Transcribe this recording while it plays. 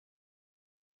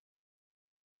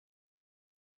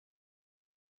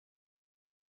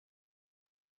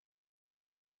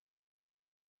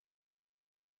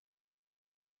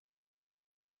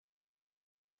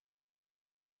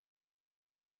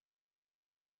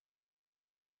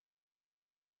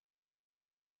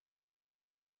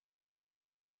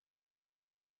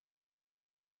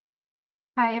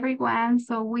Hi everyone.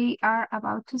 So we are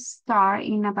about to start.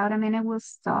 In about a minute, we'll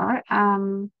start. I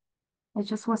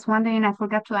just was wondering, I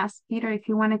forgot to ask Peter if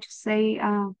you wanted to say,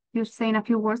 you're saying a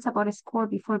few words about a score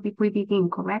before we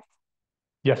begin, correct?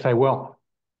 Yes, I will.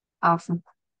 Awesome.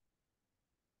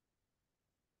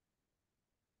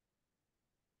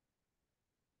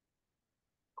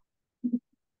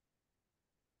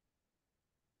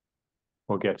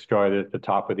 We'll get started at the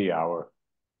top of the hour.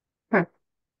 Perfect.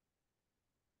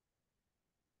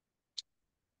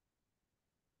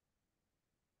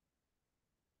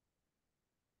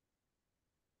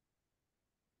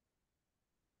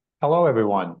 Hello,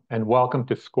 everyone, and welcome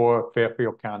to SCORE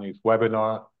Fairfield County's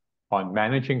webinar on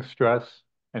managing stress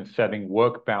and setting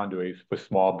work boundaries for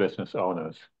small business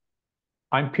owners.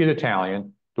 I'm Peter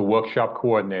Talion, the workshop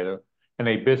coordinator and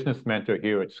a business mentor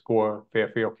here at SCORE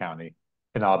Fairfield County,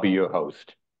 and I'll be your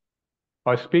host.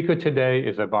 Our speaker today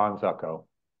is Ivonne Zucco.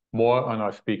 More on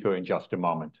our speaker in just a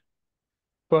moment.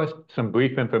 First, some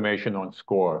brief information on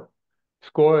SCORE.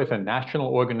 SCORE is a national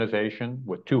organization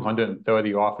with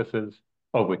 230 offices,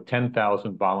 over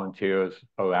 10,000 volunteers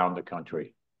around the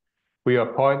country. We are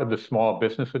part of the Small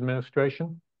Business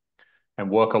Administration and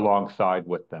work alongside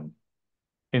with them.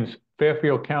 In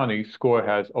Fairfield County, SCORE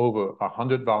has over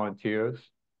 100 volunteers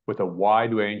with a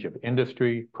wide range of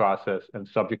industry, process, and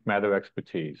subject matter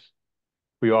expertise.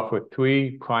 We offer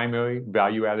 3 primary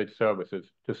value-added services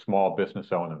to small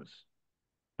business owners.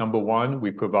 Number 1,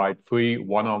 we provide free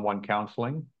one-on-one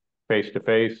counseling,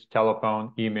 face-to-face,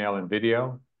 telephone, email, and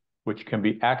video, which can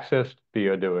be accessed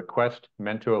via the Request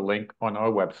Mentor link on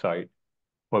our website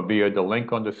or via the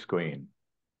link on the screen.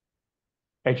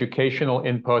 Educational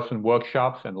in-person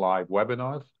workshops and live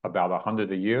webinars, about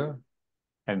 100 a year,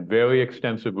 and very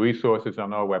extensive resources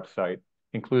on our website,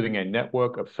 including a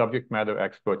network of subject matter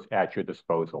experts at your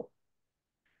disposal.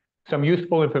 Some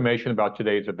useful information about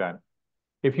today's event.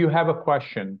 If you have a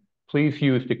question, please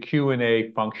use the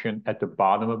Q&A function at the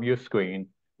bottom of your screen.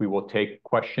 We will take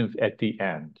questions at the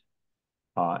end.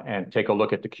 And take a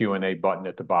look at the Q&A button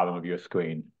at the bottom of your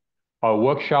screen. Our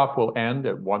workshop will end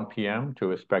at 1 p.m. to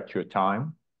respect your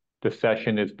time. The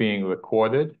session is being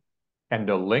recorded, and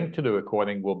the link to the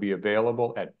recording will be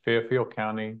available at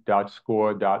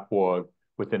fairfieldcounty.score.org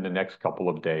within the next couple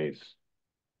of days.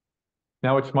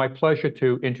 Now it's my pleasure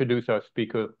to introduce our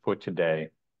speaker for today.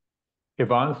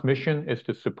 Ivonne's mission is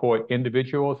to support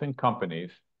individuals and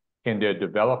companies in their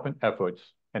development efforts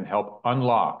and help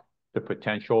unlock the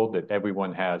potential that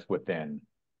everyone has within.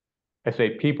 As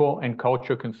a people and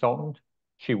culture consultant,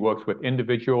 she works with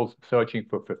individuals searching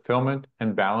for fulfillment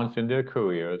and balance in their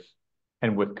careers,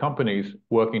 and with companies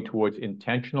working towards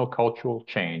intentional cultural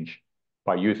change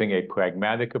by using a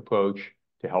pragmatic approach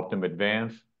to help them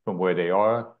advance from where they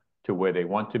are to where they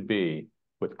want to be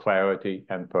with clarity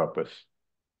and purpose.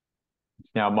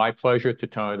 It's now my pleasure to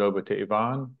turn it over to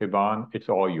Ivonne. Ivonne, it's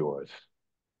all yours.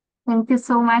 Thank you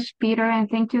so much, Peter, and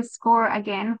thank you, SCORE,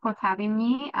 again for having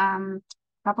me. A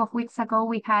couple of weeks ago,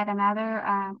 we had another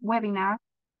webinar,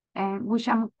 which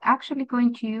I'm actually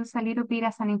going to use a little bit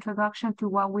as an introduction to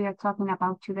what we are talking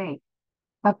about today.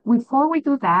 But before we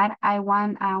do that, I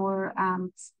want our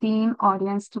STEAM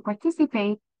audience to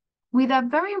participate with a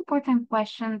very important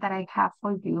question that I have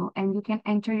for you, and you can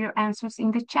enter your answers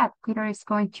in the chat. Peter is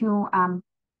going to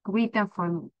read them for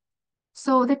me.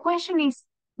 So the question is,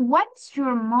 what's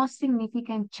your most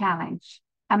significant challenge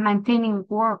at maintaining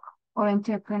work or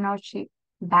entrepreneurship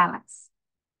balance?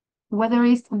 Whether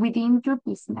it's within your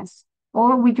business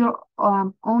or with your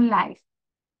own life.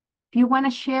 If you want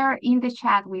to share in the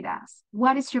chat with us,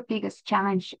 what is your biggest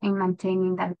challenge in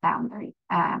maintaining that boundary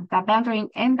and that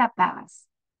balance?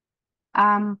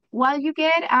 While you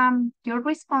get your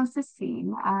responses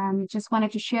in, just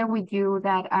wanted to share with you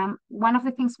that one of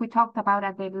the things we talked about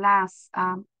at the last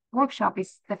workshop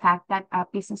is the fact that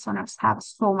business owners have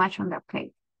so much on their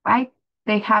plate, right?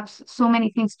 They have so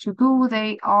many things to do.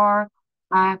 They are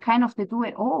kind of the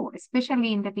do-it-all,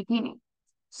 especially in the beginning.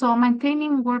 So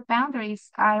maintaining work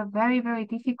boundaries are very, very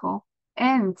difficult.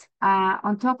 And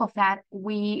on top of that,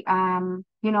 we,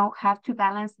 have to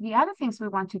balance the other things we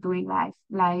want to do in life,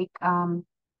 like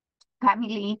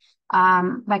family,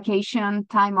 vacation,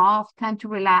 time off, time to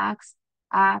relax,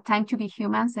 time to be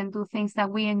humans and do things that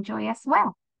we enjoy as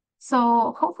well.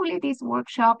 So hopefully this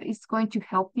workshop is going to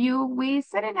help you with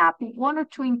setting up 1 or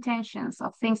 2 intentions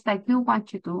of things that you want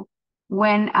to do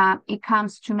when it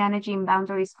comes to managing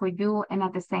boundaries for you and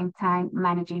at the same time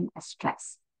managing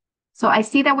stress. So I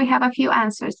see that we have a few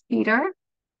answers, Peter.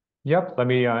 Yep, let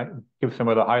me give some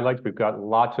of the highlights. We've got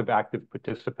lots of active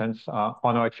participants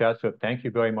on our chat, so thank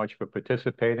you very much for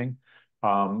participating.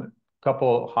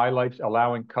 couple highlights: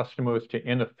 allowing customers to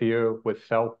interfere with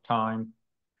self-time,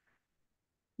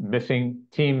 missing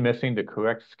the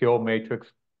correct skill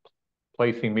matrix,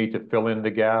 placing me to fill in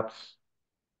the gaps.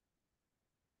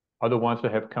 Other ones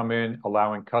that have come in,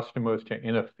 allowing customers to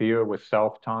interfere with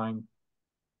self-time.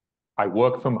 I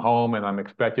work from home and I'm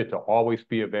expected to always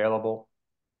be available.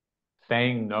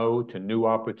 Saying no to new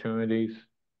opportunities.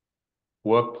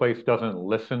 Workplace doesn't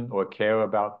listen or care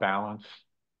about balance.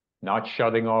 Not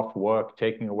shutting off work,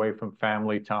 taking away from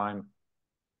family time.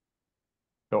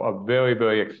 So a very,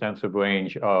 very extensive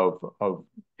range of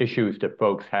issues that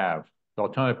folks have. So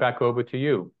I'll turn it back over to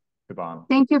you, Ivonne.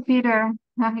 Thank you, Peter.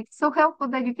 It's so helpful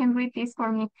that you can read this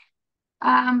for me.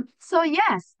 So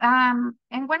yes, and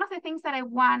one of the things that I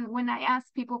want when I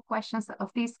ask people questions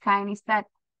of this kind is that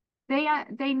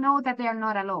they know that they are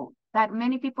not alone, that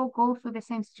many people go through the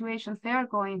same situations they are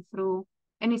going through,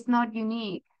 and it's not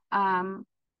unique.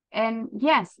 And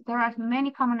yes, there are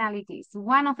many commonalities.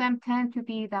 One of them tend to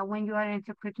be that when you are an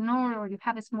entrepreneur or you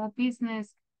have a small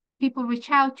business, people reach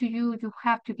out to you,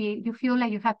 you feel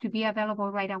like you have to be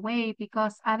available right away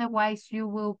because otherwise you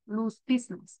will lose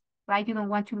business, right? You don't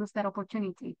want to lose that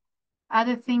opportunity.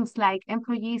 Other things like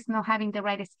employees not having the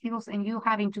right skills and you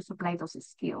having to supply those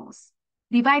skills.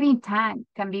 Dividing time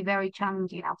can be very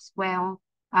challenging as well.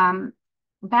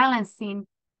 Balancing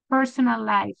personal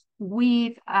life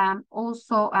with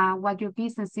also what your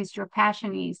business is, your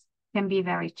passion is, can be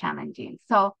very challenging.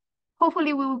 So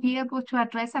hopefully we will be able to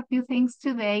address a few things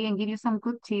today and give you some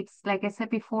good tips. Like I said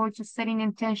before, just setting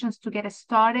intentions to get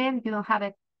started. You don't have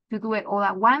to do it all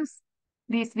at once.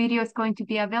 This video is going to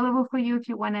be available for you if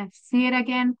you want to see it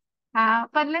again.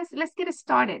 But let's get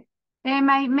started. And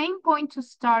my main point to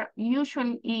start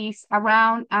usually is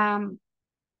around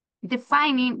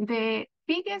defining the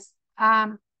biggest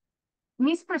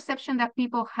misperception that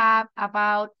people have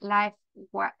about life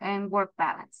and work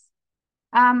balance.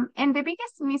 And the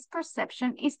biggest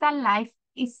misperception is that life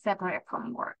is separate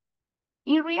from work.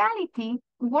 In reality,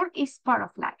 work is part of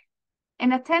life,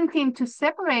 and attempting to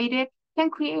separate it can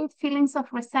create feelings of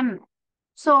resentment.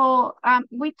 So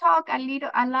we talk a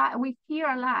lot, we hear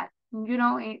a lot, you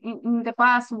know, in the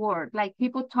buzzword, like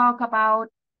people talk about,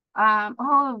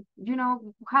 oh, you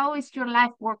know, how is your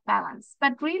life work balance?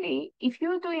 But really, if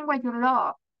you're doing what you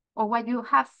love or what you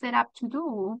have set up to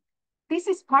do, this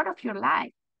is part of your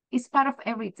life. It's part of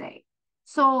every day.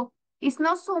 So it's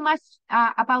not so much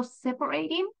about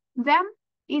separating them.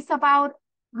 It's about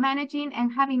managing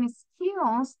and having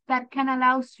skills that can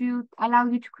allow you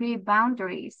to create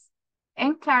boundaries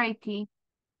and clarity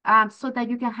so that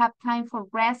you can have time for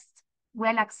rest,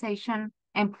 relaxation,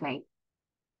 and play.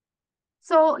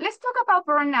 So let's talk about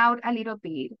burnout a little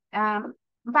bit.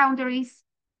 Boundaries,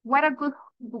 what are good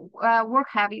work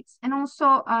habits, and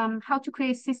also how to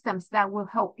create systems that will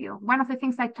help you. One of the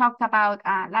things I talked about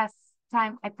last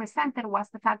time I presented was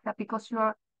the fact that because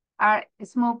you're a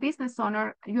small business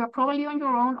owner, you're probably on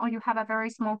your own or you have a very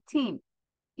small team.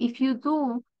 If you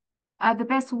do, the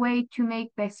best way to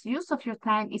make best use of your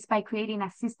time is by creating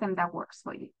a system that works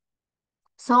for you.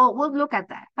 So we'll look at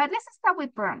that. But let's start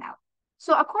with burnout.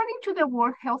 So according to the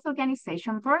World Health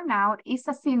Organization, burnout is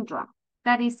a syndrome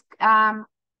that is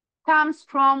comes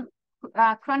from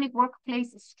chronic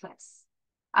workplace stress.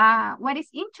 What is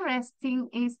interesting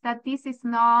is that this is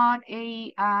not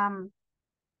a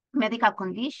medical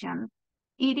condition.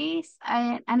 It is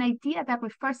an idea that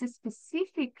refers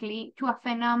specifically to a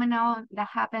phenomenon that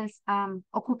happens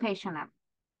occupationally.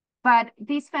 But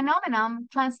this phenomenon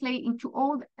translates into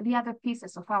all the other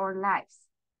pieces of our lives.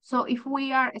 So if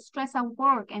we are stressed at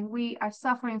work and we are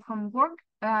suffering from work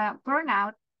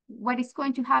burnout, what is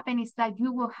going to happen is that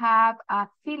you will have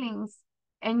feelings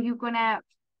and you're going to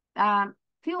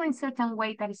feel in certain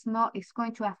way that is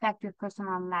going to affect your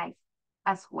personal life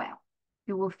as well.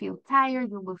 You will feel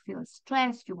tired, you will feel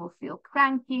stressed, you will feel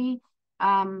cranky.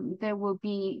 There will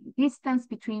be distance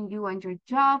between you and your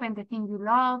job and the thing you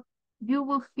love. You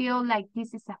will feel like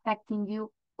this is affecting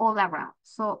you all around.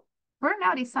 So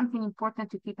burnout is something important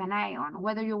to keep an eye on,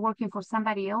 whether you're working for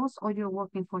somebody else or you're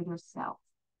working for yourself.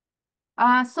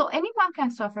 So anyone can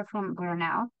suffer from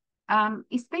burnout.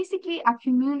 It's basically a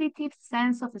cumulative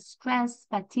sense of stress,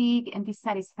 fatigue, and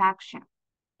dissatisfaction.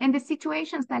 And the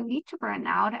situations that lead to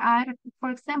burnout are,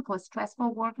 for example,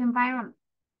 stressful work environment,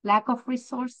 lack of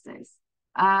resources,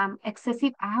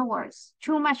 excessive hours,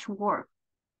 too much work,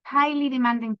 highly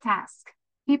demanding tasks,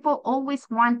 people always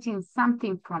wanting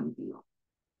something from you.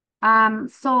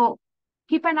 So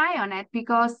keep an eye on it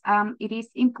because it is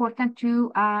important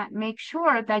to make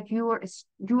sure that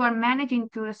you are managing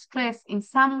your stress in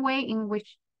some way in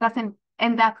which doesn't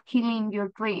end up killing your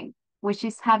dream, which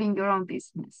is having your own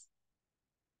business.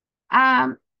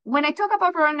 When I talk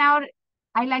about burnout,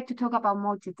 I like to talk about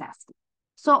multitasking.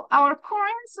 So our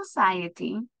current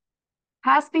society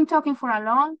has been talking for a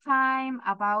long time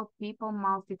about people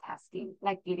multitasking,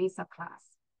 like it is a class.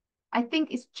 I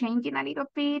think it's changing a little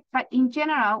bit, but in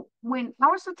general, when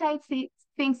our society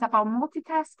thinks about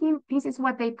multitasking, this is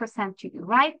what they present to you,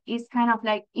 right? It's kind of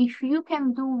like if you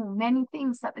can do many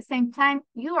things at the same time,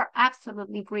 you are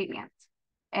absolutely brilliant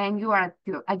and you are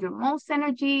at your most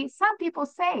energy. Some people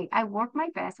say, I work my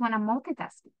best when I'm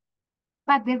multitasking.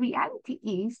 But the reality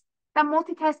is that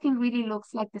multitasking really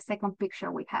looks like the second picture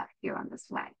we have here on the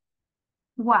slide.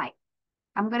 Why?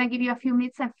 I'm going to give you a few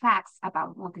myths and facts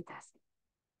about multitasking.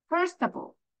 First of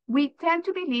all, we tend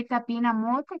to believe that being a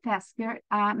multitasker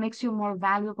makes you more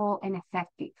valuable and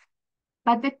effective.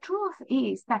 But the truth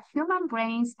is that human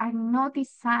brains are not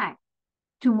designed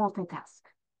to multitask.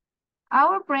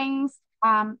 Our brains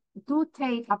do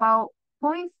take about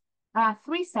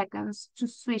 0.3 seconds to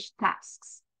switch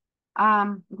tasks.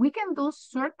 We can do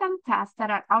certain tasks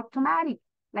that are automatic,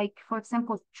 like, for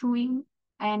example, chewing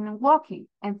and walking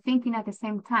and thinking at the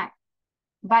same time.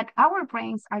 But our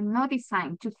brains are not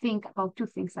designed to think about two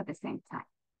things at the same time.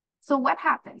 So what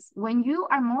happens when you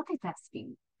are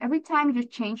multitasking? Every time you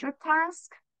change your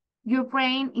task, your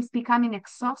brain is becoming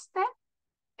exhausted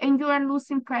and you are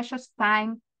losing precious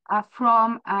time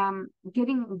from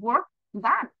getting work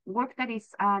done, work that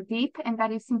is deep and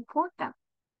that is important.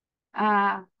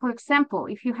 For example,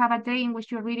 if you have a day in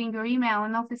which you're reading your email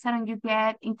and all of a sudden you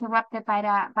get interrupted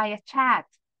by a chat,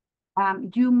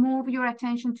 you move your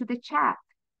attention to the chat.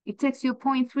 It takes you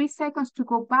 0.3 seconds to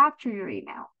go back to your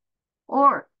email.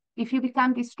 Or if you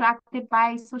become distracted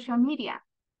by social media,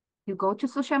 you go to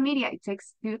social media, it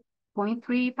takes you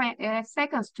 0.3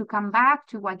 seconds to come back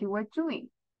to what you were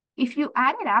doing. If you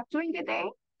add it up during the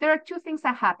day, there are two things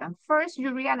that happen. First,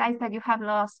 you realize that you have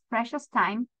lost precious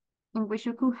time in which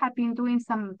you could have been doing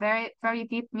some very, very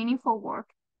deep, meaningful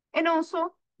work. And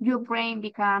also, your brain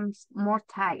becomes more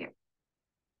tired.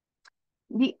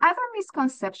 The other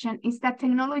misconception is that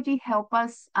technology helps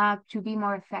us to be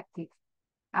more effective,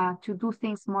 to do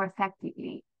things more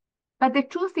effectively. But the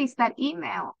truth is that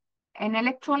email and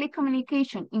electronic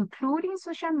communication, including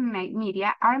social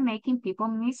media, are making people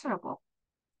miserable.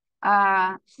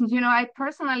 I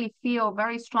personally feel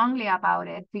very strongly about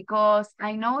it because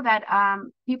I know that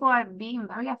people are being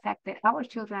very affected. Our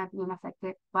children are being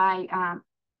affected by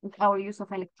our use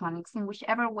of electronics in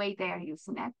whichever way they are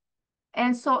using it.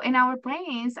 And so, and our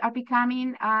brains are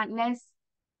becoming less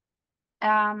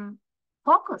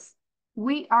focused.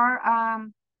 We are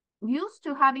used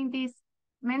to having this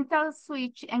mental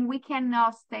switch and we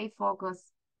cannot stay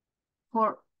focused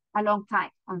for a long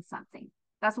time on something.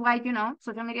 That's why,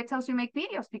 social media tells you make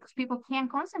videos because people can't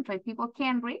concentrate. People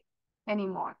can't read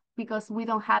anymore because we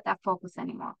don't have that focus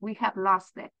anymore. We have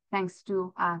lost it thanks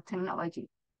to technology.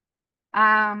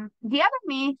 The other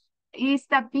myth is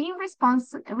that being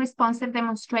responsive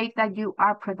demonstrates that you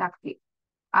are productive.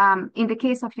 In the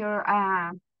case of your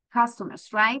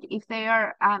customers, right? If they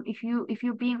are, if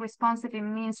you're being responsive, it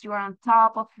means you are on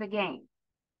top of the game.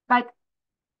 But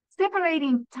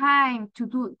separating time to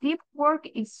do deep work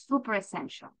is super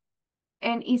essential,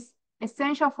 and is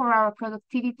essential for our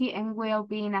productivity and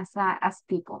well-being as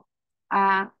people.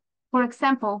 For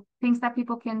example, things that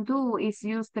people can do is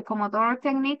use the Pomodoro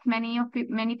technique.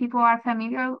 Many people are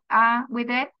familiar with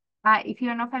it. If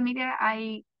you're not familiar,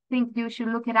 I think you should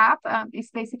look it up.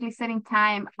 It's basically setting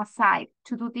time aside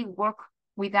to do the work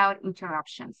without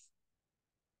interruptions.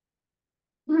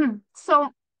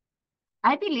 So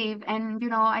I believe, and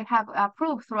I have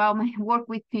proof throughout my work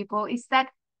with people, is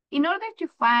that in order to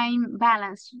find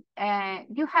balance,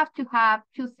 you have to have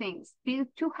two things,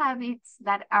 two habits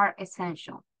that are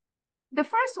essential. The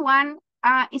first one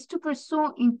is to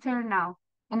pursue internal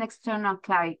and external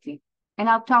clarity, and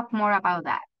I'll talk more about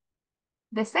that.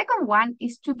 The second one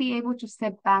is to be able to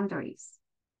set boundaries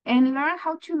and learn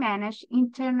how to manage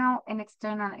internal and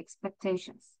external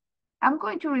expectations. I'm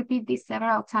going to repeat this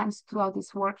several times throughout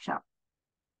this workshop.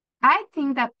 I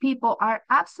think that people are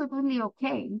absolutely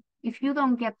okay if you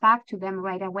don't get back to them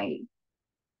right away.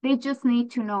 They just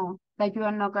need to know that you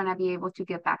are not going to be able to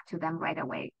get back to them right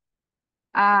away.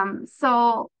 When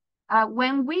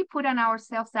we put on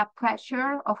ourselves that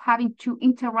pressure of having to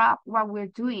interrupt what we're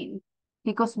doing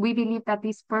because we believe that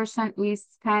this person is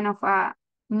kind of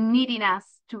needing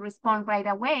us to respond right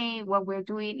away, what we're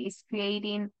doing is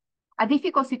creating a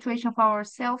difficult situation for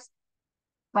ourselves.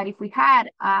 But if we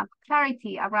had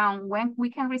clarity around when we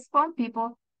can respond,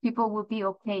 people will be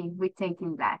okay with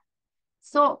taking that.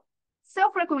 So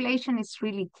self-regulation is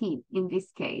really key in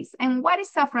this case. And what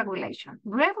is self-regulation?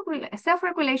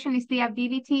 Self-regulation is the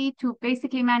ability to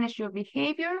basically manage your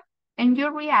behavior and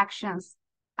your reactions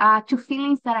to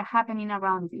feelings that are happening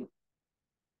around you.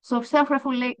 So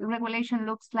self-regulation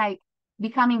looks like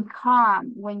becoming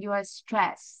calm when you are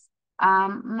stressed,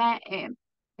 learning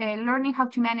how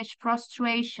to manage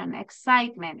frustration,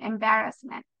 excitement,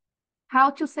 embarrassment, how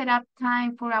to set up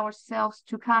time for ourselves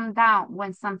to calm down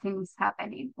when something is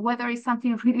happening, whether it's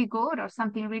something really good or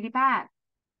something really bad.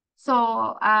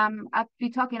 So I'll be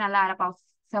talking a lot about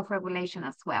self-regulation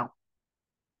as well.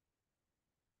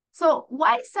 So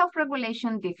why is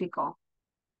self-regulation difficult?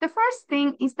 The first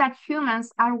thing is that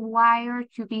humans are wired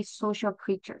to be social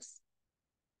creatures.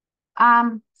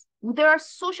 There are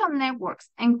social networks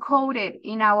encoded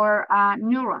in our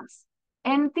neurons,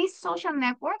 and these social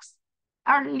networks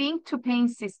are linked to pain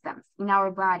systems in our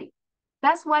body.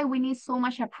 That's why we need so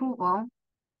much approval,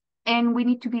 and we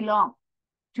need to belong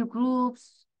to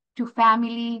groups, to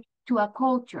family, to a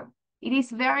culture. It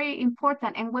is very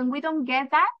important. And when we don't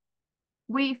get that,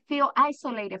 we feel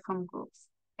isolated from groups.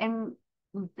 And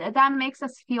that makes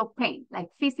us feel pain, like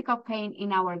physical pain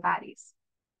in our bodies.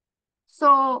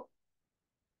 So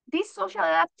this social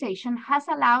adaptation has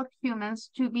allowed humans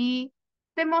to be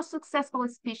the most successful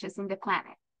species in the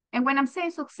planet. And when I'm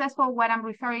saying successful, what I'm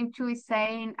referring to is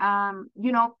saying,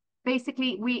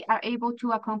 basically we are able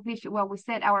to accomplish what we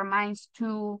set our minds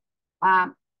to,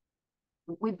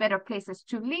 with better places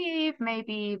to live,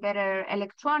 maybe better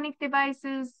electronic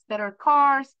devices, better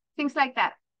cars, things like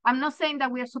that. I'm not saying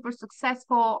that we are super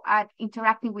successful at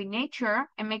interacting with nature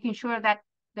and making sure that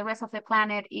the rest of the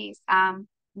planet is,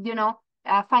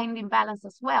 finding balance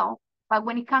as well. But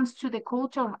when it comes to the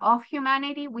culture of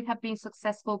humanity, we have been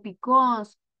successful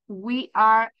because we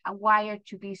are wired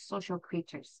to be social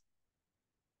creatures.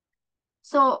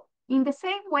 So in the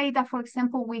same way that, for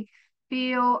example, we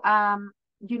feel, a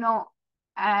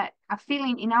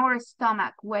feeling in our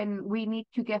stomach when we need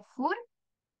to get food,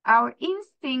 our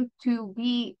instinct to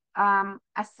be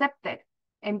accepted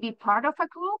and be part of a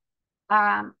group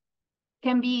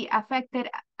can be affected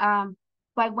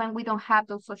by when we don't have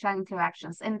those social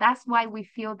interactions. And that's why we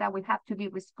feel that we have to be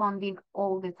responding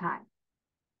all the time.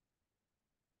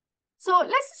 So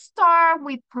let's start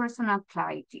with personal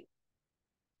clarity.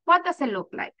 What does it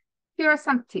look like? Here are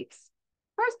some tips.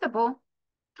 First of all,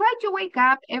 try to wake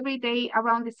up every day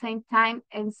around the same time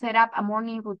and set up a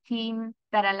morning routine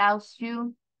that allows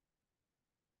you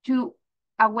to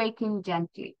awaken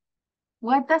gently.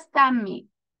 What does that mean?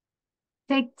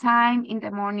 Take time in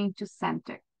the morning to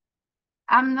center.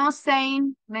 I'm not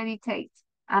saying meditate.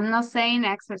 I'm not saying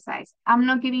exercise. I'm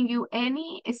not giving you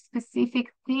any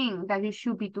specific thing that you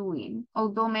should be doing,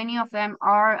 although many of them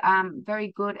are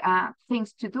very good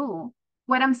things to do.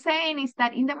 What I'm saying is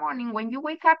that in the morning, when you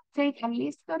wake up, take at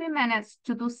least 30 minutes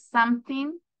to do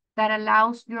something that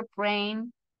allows your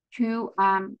brain to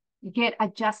get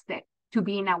adjusted to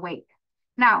being awake.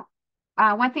 Now,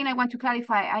 one thing I want to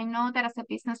clarify, I know that as a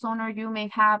business owner, you may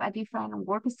have a different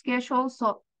work schedule.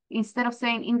 So instead of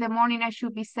saying in the morning, I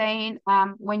should be saying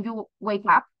when you wake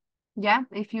up. Yeah,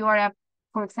 if you are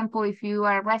for example, if you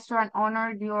are a restaurant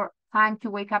owner, your time to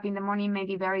wake up in the morning may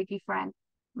be very different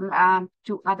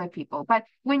to other people. But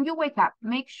when you wake up,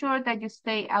 make sure that you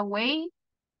stay away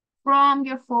from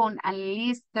your phone at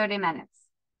least 30 minutes.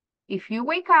 If you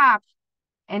wake up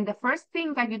and the first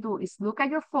thing that you do is look at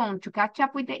your phone to catch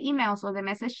up with the emails or the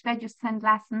message that you sent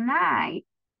last night,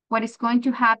 what is going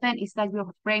to happen is that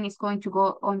your brain is going to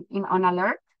go on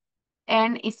alert,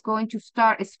 and it's going to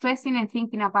start stressing and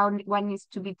thinking about what needs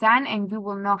to be done, and you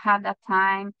will not have that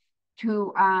time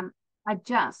to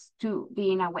adjust to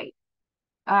being awake.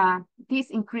 This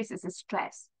increases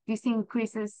stress. This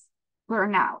increases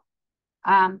burnout.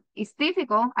 It's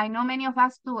difficult. I know many of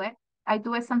us do it. I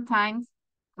do it sometimes.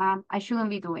 I shouldn't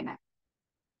be doing it.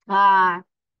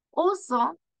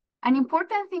 Also, an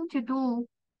important thing to do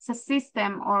as a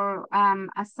system or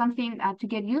as something to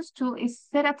get used to is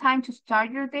set a time to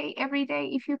start your day every day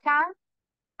if you can.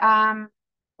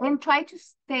 And try to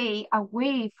stay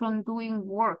away from doing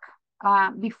work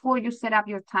before you set up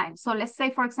your time. So let's say,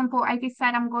 for example, I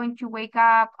decide I'm going to wake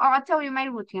up, or I'll tell you my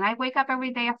routine. I wake up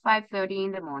every day at 5:30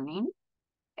 in the morning.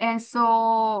 And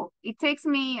so it takes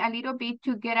me a little bit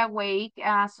to get awake.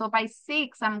 So by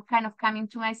 6, I'm kind of coming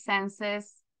to my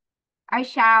senses. I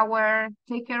shower,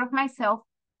 take care of myself,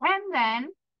 and then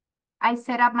I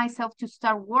set up myself to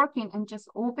start working and just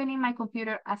opening my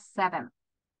computer at 7.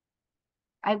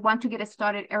 I want to get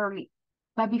started early.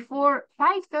 But before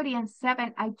 5:30 and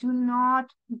 7, I do not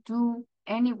do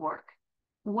any work.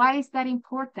 Why is that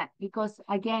important? Because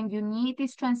again, you need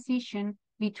this transition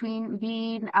between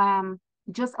being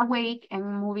just awake and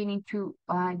moving into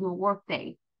your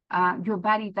workday. Your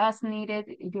body does need it.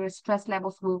 Your stress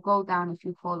levels will go down if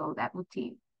you follow that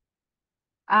routine.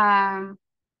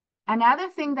 Another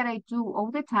thing that I do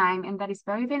all the time and that is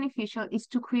very beneficial is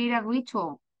to create a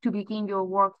ritual to begin your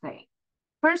workday.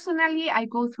 Personally, I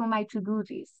go through my to-do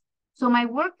list. So my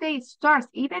workday starts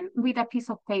even with a piece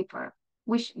of paper,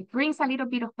 which brings a little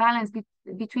bit of balance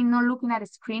between not looking at a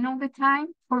screen all the time.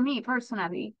 For me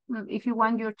personally, if you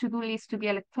want your to-do list to be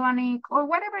electronic or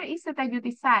whatever it is that you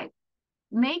decide,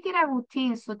 make it a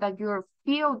routine so that you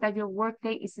feel that your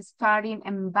workday is starting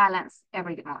and balanced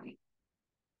every morning.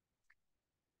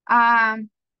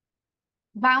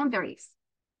 Boundaries.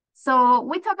 So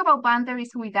we talk about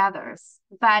boundaries with others,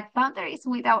 but boundaries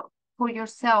for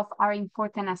yourself are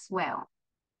important as well.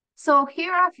 So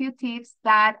here are a few tips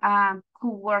that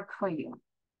could work for you.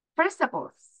 First of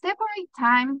all, separate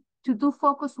time to do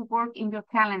focused work in your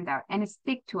calendar and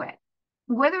stick to it.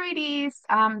 Whether it is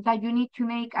that you need to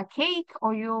make a cake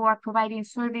or you are providing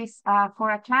service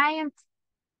for a client,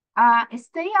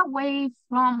 stay away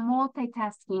from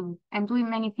multitasking and doing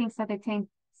many things at the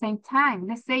same time.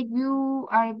 Let's say you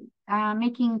are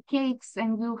making cakes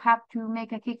and you have to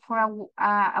make a cake for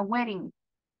a wedding.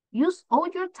 Use all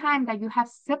your time that you have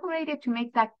separated to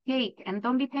make that cake and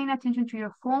don't be paying attention to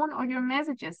your phone or your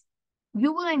messages.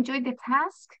 You will enjoy the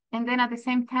task, and then at the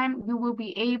same time, you will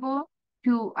be able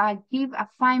to give a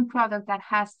fine product that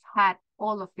has had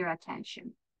all of your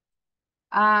attention.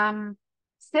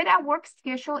 Set a work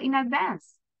schedule in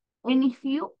advance. And if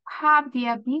you have the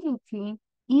ability,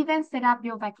 even set up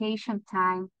your vacation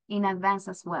time in advance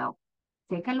as well.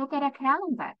 Take a look at a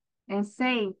calendar and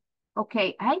say,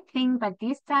 okay, I think that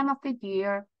this time of the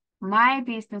year, my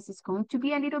business is going to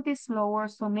be a little bit slower,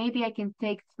 so maybe I can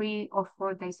take 3 or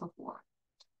 4 days of work.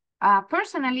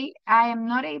 Personally, I am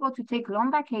not able to take long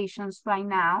vacations right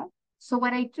now. So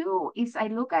what I do is I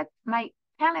look at my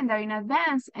calendar in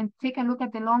advance and take a look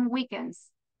at the long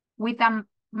weekends with a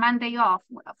Monday off.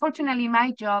 Fortunately,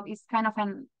 my job is kind of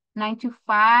a 9 to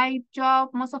 5 job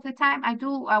most of the time. I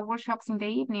do workshops in the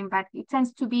evening, but it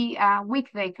tends to be a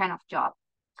weekday kind of job.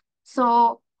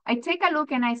 So I take a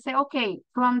look and I say, okay,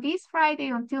 from this Friday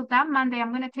until that Monday, I'm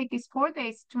going to take these 4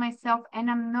 days to myself and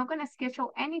I'm not going to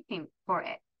schedule anything for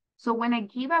it. So when I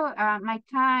give out my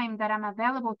time that I'm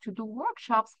available to do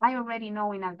workshops, I already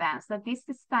know in advance that this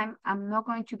is time I'm not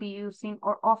going to be using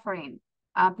or offering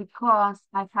because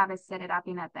I have set it up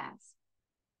in advance.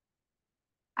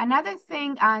 Another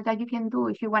thing that you can do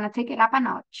if you want to take it up a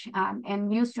notch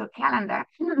and use your calendar,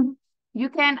 you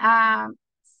can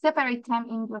separate time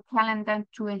in your calendar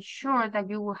to ensure that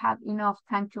you will have enough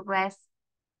time to rest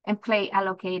and play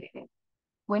allocated.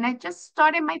 When I just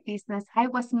started my business, I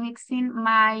was mixing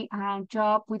my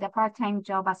job with a part-time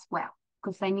job as well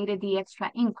because I needed the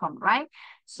extra income, right?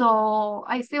 So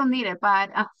I still need it, but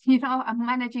I'm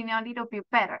managing a little bit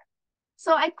better.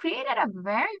 So I created a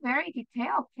very, very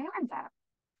detailed calendar.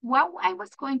 What I was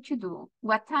going to do,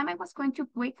 what time I was going to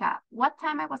wake up, what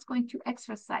time I was going to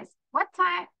exercise,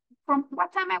 from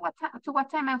what time to what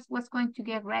time I was going to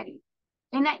get ready.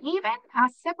 And I even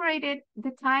separated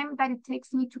the time that it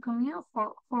takes me to commute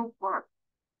for work.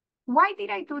 Why did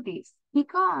I do this?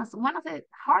 Because one of the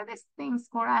hardest things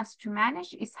for us to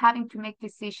manage is having to make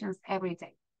decisions every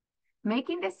day.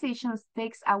 Making decisions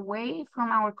takes away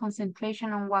from our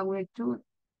concentration on what we're doing.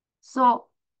 So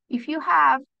if you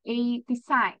have a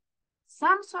design,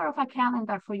 some sort of a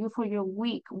calendar for you for your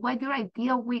week, what your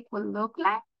ideal week will look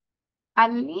like,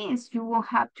 at least you won't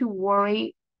have to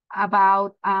worry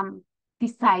about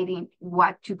deciding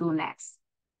what to do next.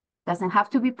 Doesn't have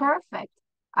to be perfect.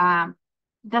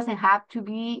 Doesn't have to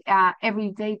be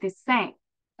every day the same.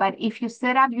 But if you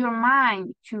set up your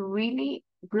mind to really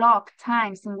block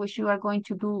times in which you are going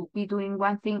to be doing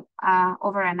one thing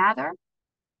over another,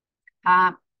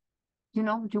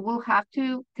 you will have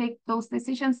to take those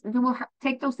decisions. You will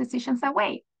take those decisions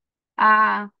away.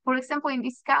 For example, in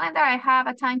this calendar, I have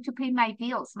a time to pay my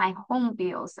bills, my home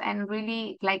bills, and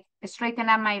really like straighten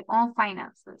up my own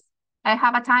finances. I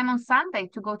have a time on Sunday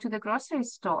to go to the grocery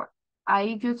store.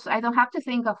 I don't have to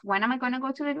think of when am I going to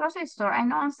go to the grocery store. I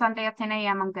know on Sunday at 10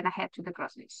 a.m. I'm going to head to the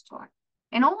grocery store.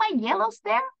 And all my yellows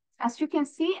there, as you can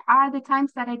see, are the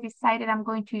times that I decided I'm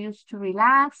going to use to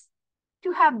relax,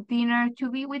 to have dinner,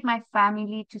 to be with my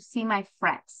family, to see my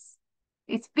friends.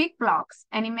 It's big blocks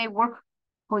and it may work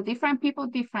for different people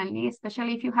differently,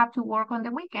 especially if you have to work on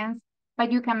the weekends,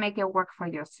 but you can make it work for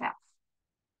yourself.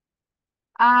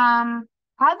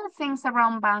 Other things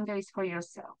around boundaries for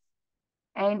yourself.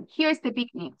 And here's the big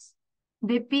news.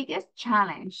 The biggest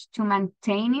challenge to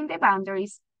maintaining the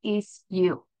boundaries is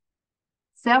you.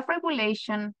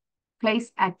 Self-regulation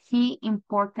plays a key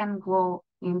important role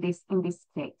in this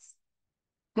case.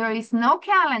 There is no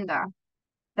calendar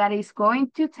that is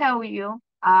going to tell you,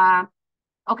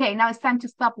 okay, now it's time to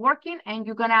stop working, and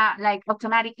you're gonna like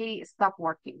automatically stop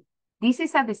working. This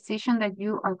is a decision that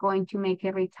you are going to make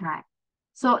every time.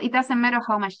 So it doesn't matter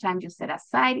how much time you set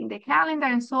aside in the calendar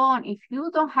and so on. If you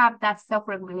don't have that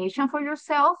self-regulation for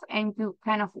yourself and you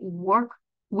kind of work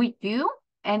with you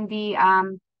and the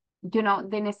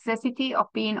the necessity of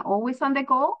being always on the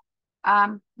go,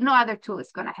 no other tool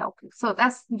is going to help you. So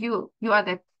that's you. You are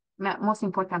the most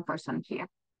important person here.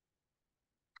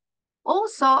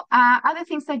 Also, other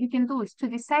things that you can do is to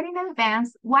decide in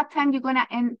advance what time you're going to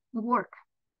end work,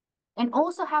 and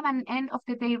also have an end of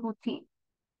the day routine.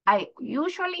 I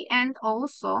usually end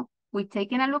also with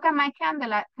taking a look at my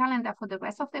calendar for the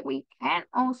rest of the week, and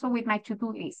also with my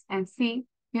to-do list, and see,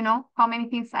 how many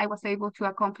things I was able to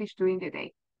accomplish during the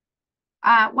day.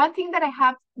 One thing that I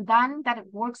have done that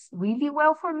works really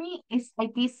well for me is I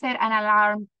did set an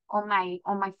alarm on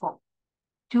my phone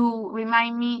to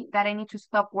remind me that I need to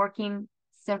stop working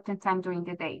certain time during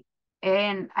the day.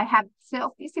 And I have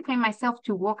self-disciplined myself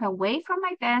to walk away from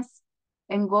my desk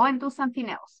and go and do something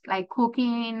else, like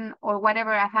cooking or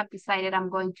whatever I have decided I'm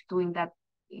going to do in that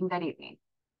evening.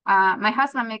 My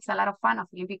husband makes a lot of fun of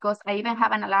me because I even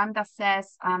have an alarm that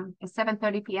says at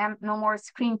 7:30 p.m., no more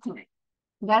screen time.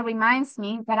 That reminds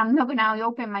me that I'm not going to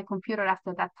open my computer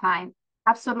after that time.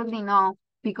 Absolutely no,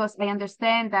 because I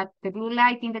understand that the blue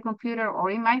light in the computer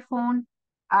or in my phone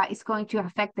is going to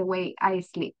affect the way I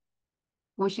sleep,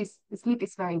 sleep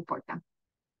is very important.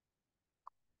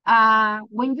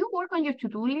 When you work on your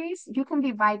to-do list, you can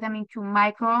divide them into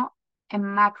micro and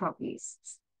macro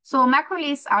lists. So macro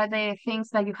lists are the things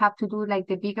that you have to do, like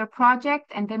the bigger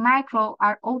project, and the micro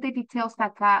are all the details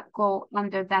that go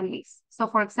under that list. So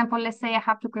for example, let's say I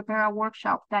have to prepare a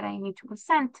workshop that I need to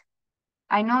present.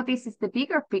 I know this is the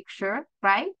bigger picture,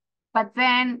 right? But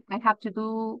then I have to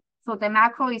do, so the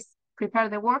macro is prepare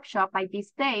the workshop by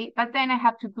this day, but then I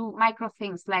have to do micro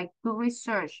things like do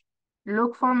research,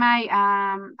 look for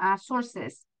my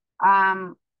sources,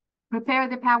 prepare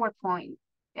the PowerPoint,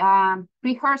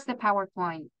 rehearse the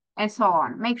PowerPoint, and so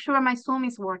on. Make sure my Zoom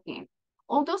is working.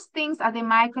 All those things are the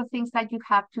micro things that you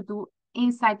have to do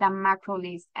inside the macro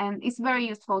list. And it's very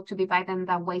useful to divide them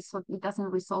that way so it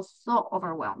doesn't result so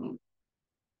overwhelming.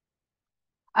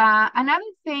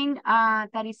 Another thing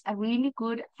that is a really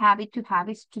good habit to have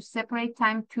is to separate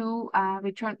time to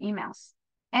return emails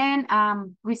and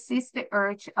resist the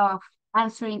urge of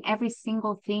answering every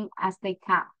single thing as they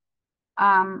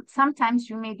come. Sometimes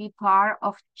you may be part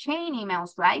of chain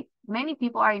emails, right? Many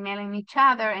people are emailing each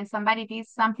other and somebody did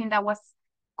something that was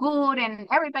good and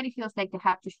everybody feels like they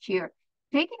have to share.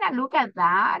 Taking a look at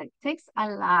that takes a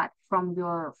lot from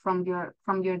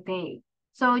your day.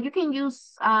 So you can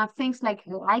use things like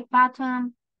the like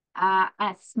button,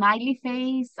 a smiley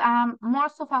face.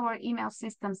 Most of our email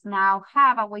systems now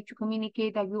have a way to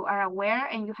communicate that you are aware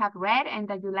and you have read and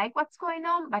that you like what's going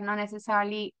on, but not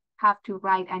necessarily have to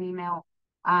write an email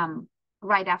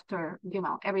right after,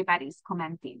 everybody's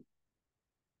commenting.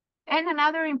 And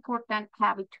another important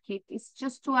habit to keep is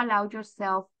just to allow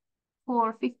yourself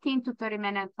for 15 to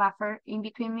 30-minute buffer in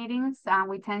between meetings.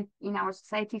 We tend in our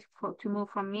society to move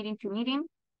from meeting to meeting.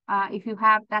 If you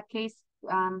have that case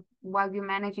while you're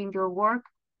managing your work,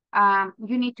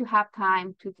 you need to have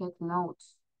time to take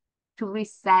notes, to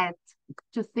reset,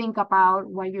 to think about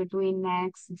what you're doing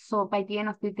next. So by the end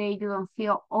of the day, you don't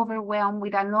feel overwhelmed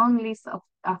with a long list of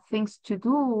things to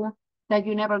do that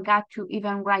you never got to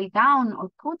even write down or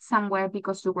put somewhere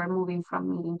because you were moving from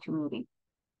meeting to meeting.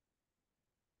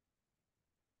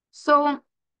 So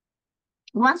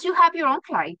once you have your own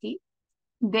clarity,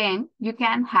 then you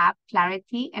can have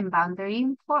clarity and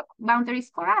boundaries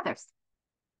for others.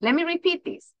 Let me repeat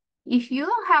this. If you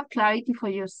don't have clarity for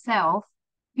yourself,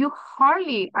 you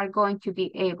hardly are going to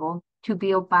be able to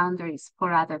build boundaries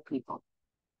for other people.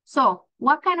 So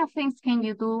what kind of things can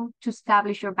you do to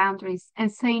establish your boundaries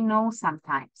and say no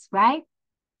sometimes, right?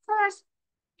 First,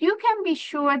 you can be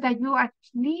sure that you are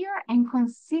clear and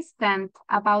consistent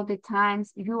about the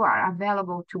times you are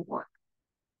available to work.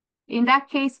 In that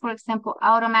case, for example,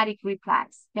 automatic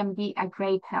replies can be a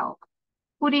great help.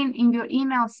 Putting in your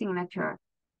email signature,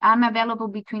 I'm available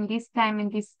between this time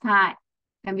and this time,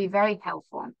 can be very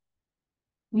helpful.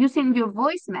 Using your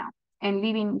voicemail and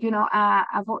leaving,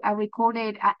 a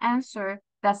recorded answer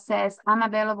that says, I'm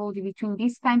available between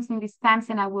these times and these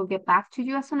times, and I will get back to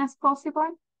you as soon as possible.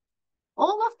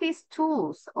 All of these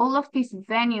tools, all of these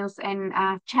venues and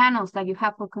channels that you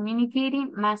have for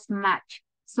communicating must match.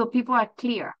 So people are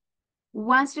clear.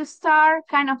 Once you start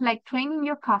kind of like training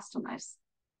your customers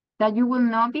that you will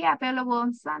not be available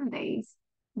on Sundays,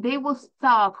 they will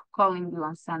stop calling you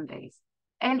on Sundays.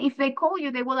 And if they call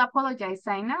you, they will apologize,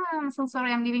 saying, no, I'm so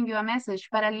sorry, I'm leaving you a message,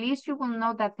 but at least you will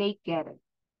know that they get it.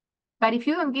 But if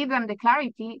you don't give them the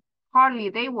clarity, hardly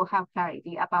they will have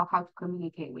clarity about how to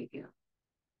communicate with you.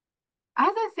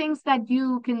 Other things that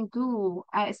you can do,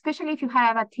 especially if you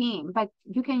have a team, but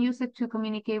you can use it to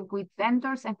communicate with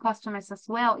vendors and customers as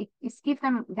well, is give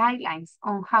them guidelines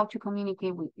on how to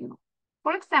communicate with you.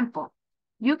 For example,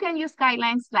 you can use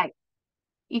guidelines like,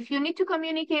 if you need to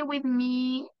communicate with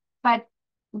me, but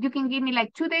you can give me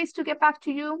like 2 days to get back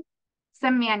to you,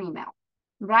 send me an email,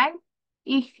 right?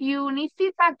 If you need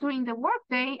feedback during the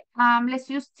workday, let's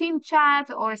use Team Chat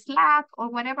or Slack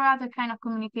or whatever other kind of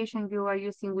communication you are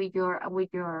using with your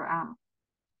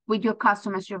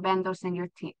customers, your vendors, and your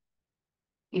team.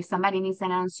 If somebody needs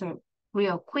an answer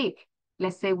real quick,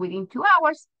 let's say within 2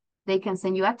 hours, they can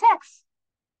send you a text.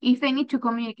 If they need to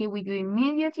communicate with you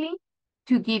immediately,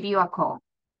 to give you a call.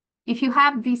 If you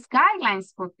have these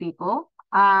guidelines for people,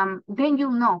 then you'll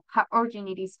know how urgent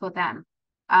it is for them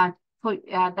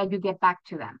that you get back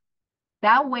to them.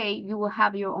 That way, you will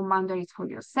have your own boundaries for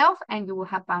yourself and you will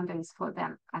have boundaries for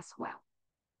them as well.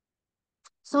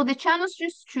 So the channels you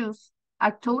choose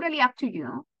are totally up to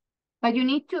you, but you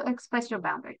need to express your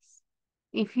boundaries.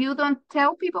 If you don't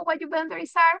tell people what your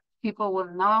boundaries are, people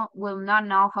will not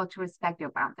know how to respect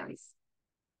your boundaries.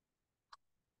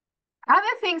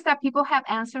 Other things that people have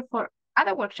answered for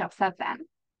other workshops have done,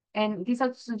 and these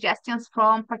are suggestions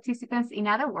from participants in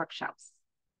other workshops.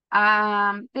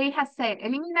 They have said,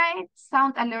 eliminate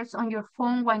sound alerts on your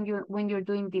phone when you're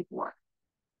doing deep work.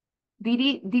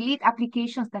 Delete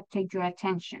applications that take your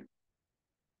attention.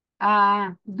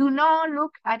 Do not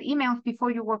look at emails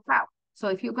before you work out. So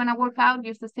if you're gonna work out,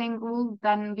 use the same rule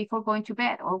than before going to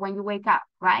bed or when you wake up,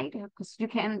 right? Because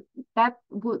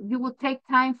you will take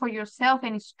time for yourself,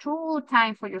 and it's true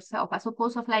time for yourself, as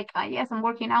opposed to like, yes, I'm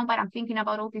working out, but I'm thinking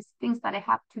about all these things that I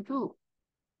have to do.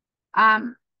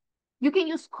 You can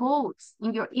use codes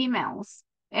in your emails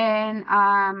and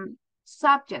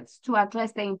subjects to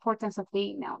address the importance of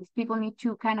the email. If people need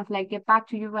to kind of like get back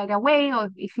to you right away, or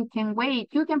if you can wait,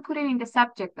 you can put it in the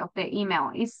subject of the email.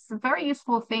 It's a very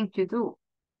useful thing to do.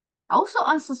 Also,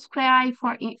 unsubscribe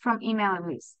from email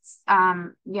lists.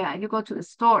 Yeah, you go to the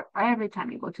store, every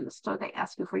time you go to the store, they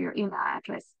ask you for your email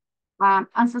address.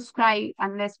 Unsubscribe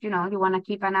unless, you want to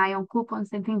keep an eye on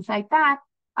coupons and things like that.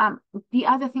 The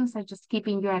other things are just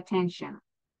keeping your attention.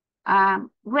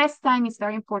 Rest time is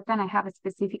very important. I have a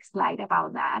specific slide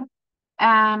about that.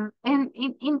 And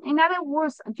in other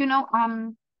words,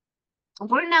 burnout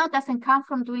doesn't come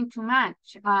from doing too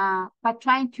much, but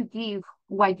trying to give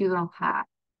what you don't have.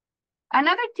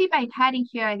 Another tip I had in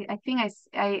here, I think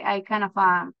I kind of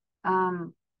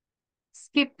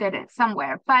skipped it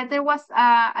somewhere, but there was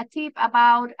a tip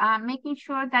about making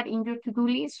sure that in your to-do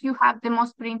list, you have the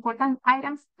most important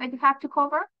items that you have to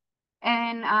cover.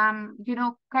 And,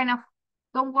 kind of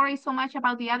don't worry so much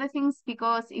about the other things,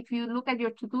 because if you look at your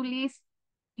to-do list,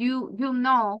 you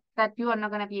know that you are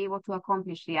not going to be able to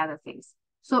accomplish the other things.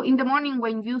 So in the morning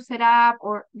when you set up,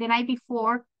 or the night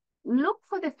before, look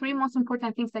for the 3 most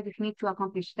important things that you need to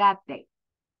accomplish that day.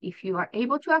 If you are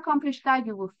able to accomplish that,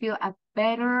 you will feel a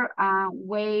better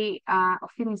way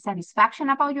of feeling satisfaction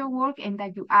about your work, and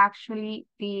that you actually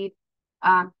did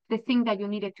the thing that you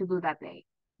needed to do that day.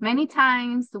 Many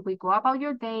times we go about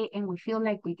your day and we feel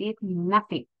like we did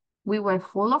nothing. We were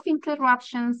full of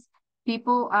interruptions.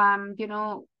 People,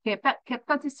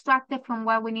 kept us distracted from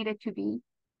what we needed to be.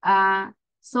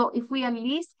 So if we at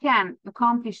least can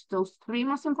accomplish those 3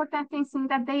 most important things in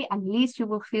that day, at least you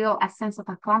will feel a sense of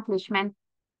accomplishment.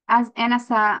 As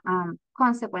a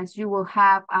consequence, you will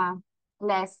have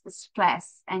less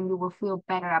stress and you will feel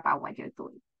better about what you're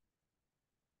doing.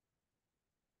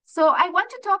 So I want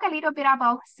to talk a little bit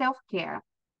about self-care,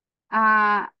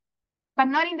 but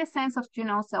not in the sense of,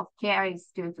 self-care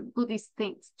is to do these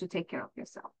things to take care of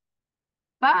yourself.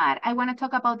 But I want to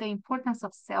talk about the importance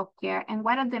of self-care and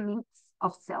what are the myths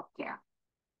of self-care.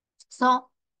 So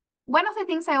one of the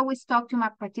things I always talk to my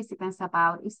participants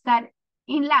about is that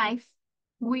in life,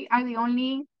 we are the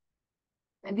only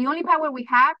power we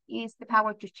have is the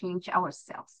power to change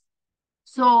ourselves.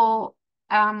 So,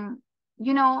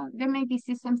 there may be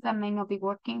systems that may not be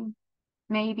working.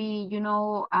 Maybe,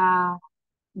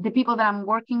 the people that I'm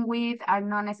working with are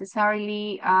not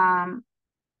necessarily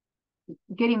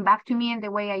getting back to me in the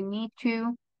way I need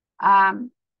to.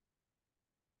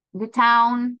 The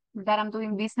town that I'm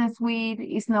doing business with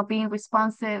is not being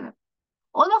responsive.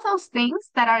 All of those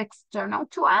things that are external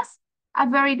to us are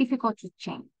very difficult to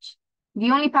change.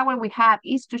 The only power we have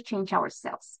is to change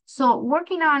ourselves. So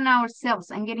working on ourselves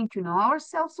and getting to know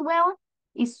ourselves well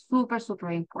is super,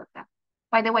 super important.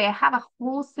 By the way, I have a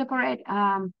whole separate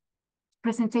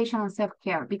presentation on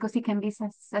self-care because it can be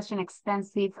such an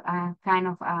extensive kind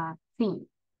of theme.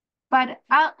 But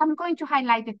I'm going to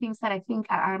highlight the things that I think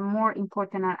are more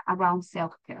important around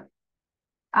self-care.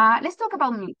 Let's talk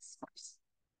about myths first.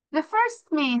 The first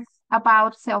myth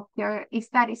about self-care is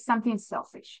that it's something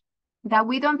selfish, that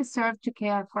we don't deserve to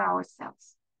care for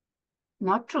ourselves.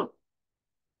 Not true.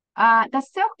 That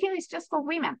self-care is just for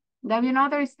women. That,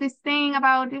 there's this thing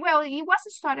about, well, it was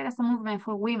started as a movement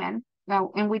for women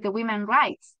and with the women's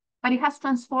rights, but it has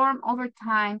transformed over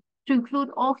time to include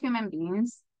all human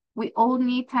beings. We all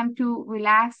need time to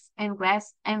relax and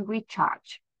rest and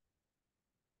recharge.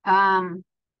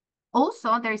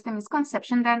 Also, there is the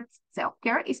misconception that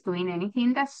self-care is doing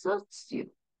anything that suits you.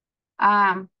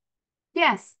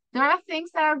 Yes, there are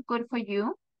things that are good for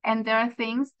you, and there are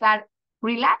things that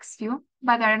relax you,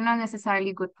 but are not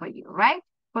necessarily good for you, right?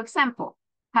 For example,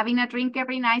 having a drink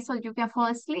every night so you can fall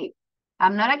asleep.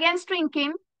 I'm not against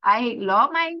drinking. I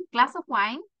love my glass of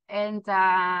wine, and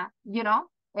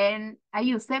and I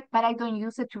use it, but I don't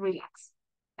use it to relax.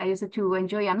 I use it to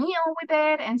enjoy a meal with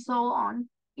it, and so on.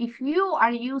 If you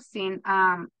are using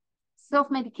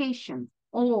self-medication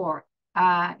or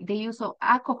the use of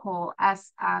alcohol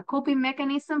as a coping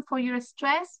mechanism for your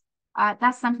stress,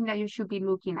 that's something that you should be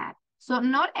looking at. So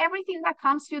not everything that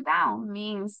calms you down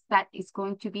means that it's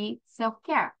going to be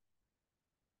self-care.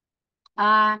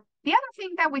 The other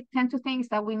thing that we tend to think is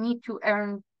that we need to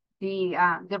earn the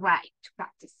right to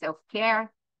practice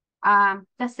self-care.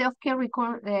 The self-care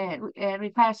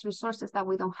requires resources that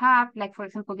we don't have, like, for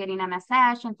example, getting a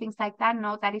massage and things like that.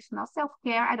 No, that is not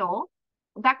self-care at all.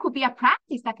 That could be a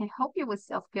practice that can help you with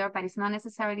self-care, but it's not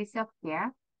necessarily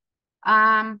self-care.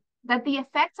 That the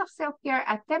effects of self-care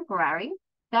are temporary.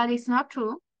 That is not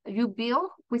true. You build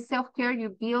with self-care, you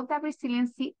build that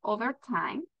resiliency over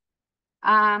time.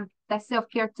 That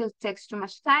self-care takes too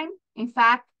much time. In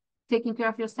fact, taking care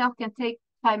of yourself can take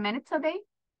 5 minutes a day.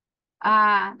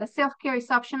 The self-care is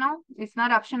optional. It's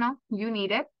not optional. You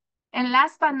need it. And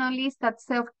last but not least, that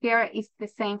self-care is the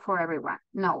same for everyone.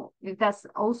 No, that's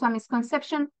also a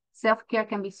misconception. Self-care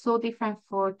can be so different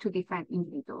for two different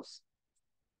individuals.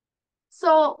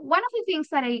 So one of the things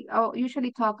that I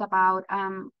usually talk about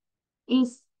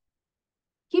is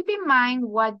keep in mind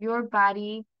what your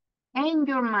body and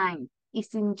your mind is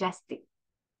ingesting.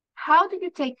 How do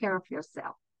you take care of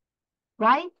yourself,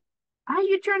 right? Are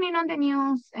you turning on the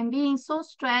news and being so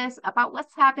stressed about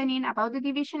what's happening, about the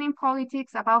division in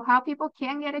politics, about how people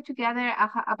can't get it together,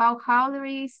 about how there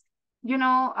is,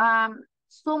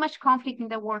 so much conflict in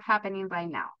the world happening right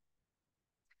now?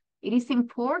 It is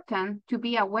important to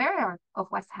be aware of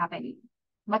what's happening.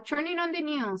 But turning on the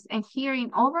news and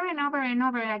hearing over and over and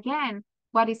over again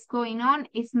what is going on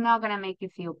is not going to make you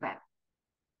feel better,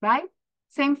 right?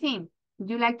 Same thing.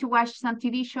 You like to watch some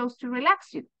TV shows to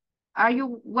relax you. Are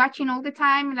you watching all the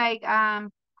time like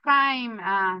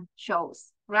crime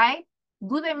shows, right?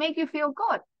 Do they make you feel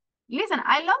good? Listen,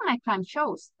 I love my crime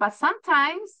shows, but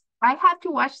sometimes I have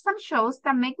to watch some shows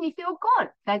that make me feel good,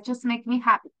 that just make me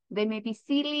happy. They may be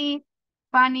silly,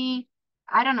 funny,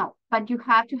 I don't know, but you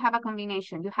have to have a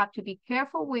combination. You have to be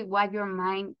careful with what your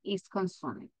mind is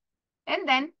consuming and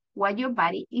then what your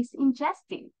body is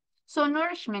ingesting. So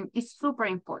nourishment is super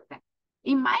important.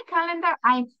 In my calendar,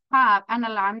 I have an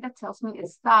alarm that tells me to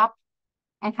stop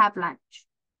and have lunch.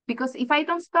 Because if I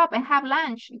don't stop and have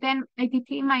lunch, then I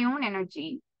deplete my own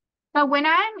energy. But when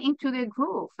I'm into the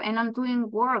groove and I'm doing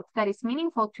work that is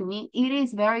meaningful to me, it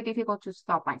is very difficult to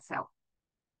stop myself.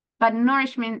 But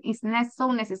nourishment is not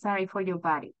so necessary for your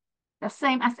body. The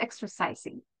same as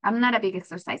exercising. I'm not a big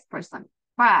exercise person,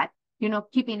 but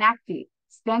keeping active,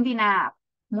 standing up,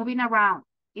 moving around,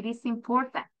 it is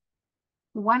important.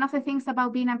 One of the things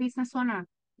about being a business owner,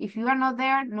 if you are not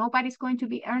there, nobody's going to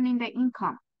be earning the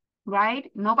income, right?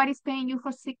 Nobody's paying you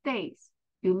for sick days.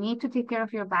 You need to take care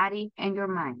of your body and your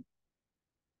mind.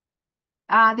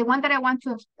 The one that I want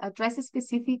to address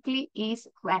specifically is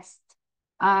rest.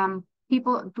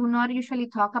 People do not usually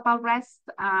talk about rest,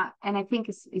 and I think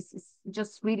it's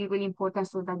just really, really important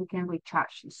so that you can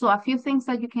recharge. So a few things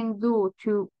that you can do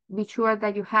to be sure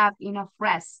that you have enough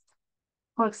rest.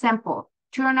 For example,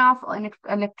 turn off an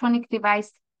electronic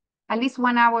device at least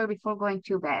 1 hour before going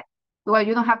to bed. Well,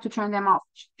 you don't have to turn them off.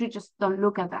 You just don't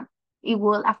look at them. It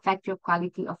will affect your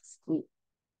quality of sleep.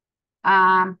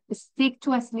 Stick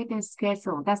to a sleeping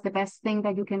schedule. That's the best thing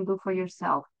that you can do for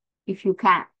yourself. If you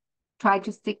can, try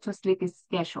to stick to a sleeping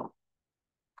schedule.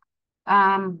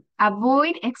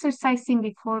 Avoid exercising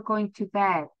before going to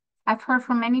bed. I've heard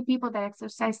from many people that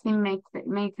exercising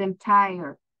make them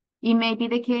tired. It may be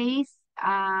the case,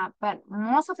 but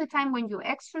most of the time when you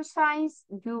exercise,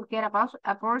 you get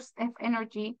a burst of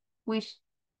energy, which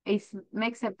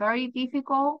makes it very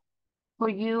difficult for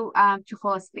you to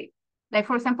fall asleep. Like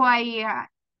for example,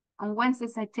 on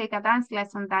Wednesdays I take a dance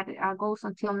lesson that goes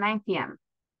until 9 p.m.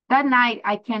 That night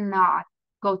I cannot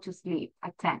go to sleep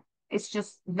at 10. It's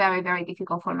just very, very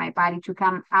difficult for my body to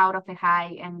come out of the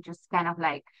high and just kind of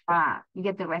like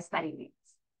get the rest that it needs.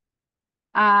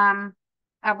 Um,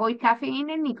 Avoid caffeine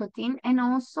and nicotine and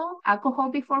also alcohol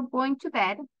before going to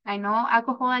bed. I know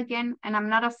alcohol again, and I'm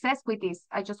not obsessed with this.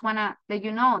 I just want to let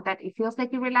you know that it feels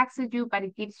like it relaxes you, but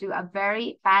it gives you a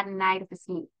very bad night of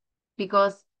sleep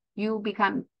because you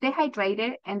become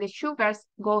dehydrated and the sugars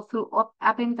go through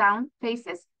up and down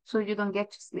phases, so you don't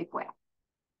get to sleep well.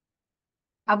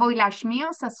 Avoid large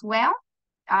meals as well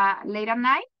late at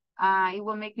night. It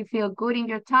will make you feel good in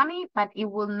your tummy, but it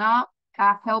will not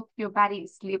help your body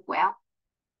sleep well.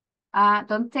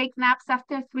 Don't take naps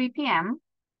after 3 p.m.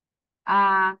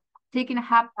 Taking a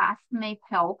hot bath may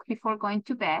help before going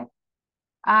to bed.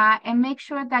 And make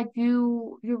sure that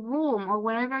your room or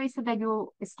wherever it is that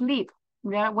you sleep,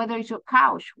 whether it's your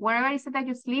couch, wherever it is that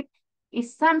you sleep,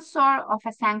 is some sort of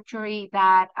a sanctuary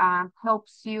that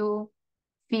helps you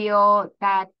feel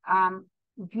that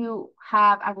you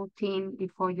have a routine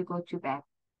before you go to bed.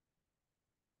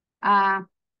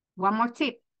 One more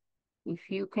tip.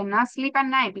 If you cannot sleep at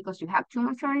night because you have too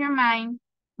much on your mind,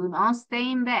 do not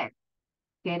stay in bed.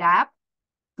 Get up,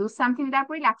 do something that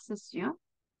relaxes you.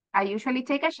 I usually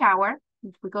take a shower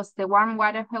because the warm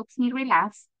water helps me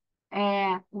relax,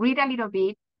 read a little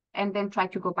bit, and then try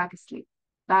to go back to sleep.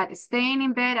 But staying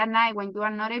in bed at night when you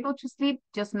are not able to sleep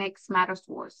just makes matters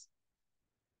worse.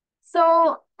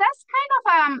 So that's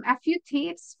kind of a few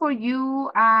tips for you.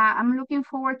 I'm looking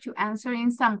forward to answering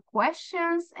some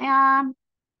questions.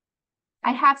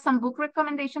 I have some book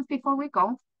recommendations before we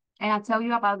go, and I'll tell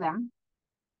you about them.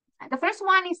 The first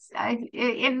one is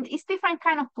it's different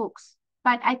kind of books,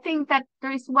 but I think that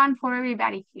there is one for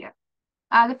everybody here.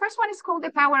 The first one is called The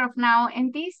Power of Now,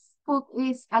 and this book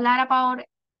is a lot about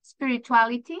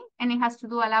spirituality, and it has to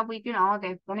do a lot with,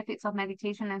 the benefits of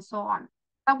meditation and so on.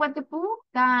 But what the book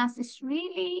does is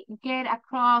really get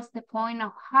across the point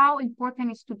of how important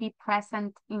it is to be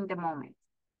present in the moment,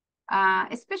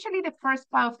 especially the first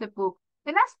part of the book.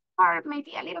 The last part may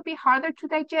be a little bit harder to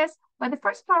digest, but the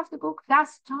first part of the book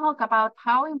does talk about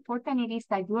how important it is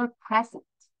that you are present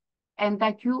and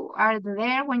that you are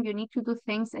there when you need to do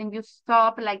things and you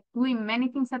stop like doing many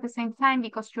things at the same time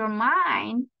because your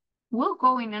mind will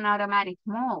go in an automatic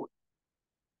mode.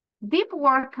 Deep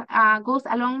work goes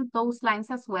along those lines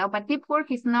as well, but deep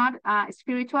work is not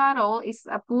spiritual at all. It's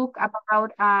a book about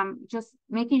just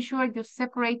making sure you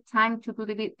separate time to do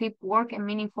the deep work and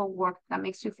meaningful work that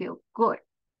makes you feel good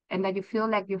and that you feel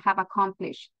like you have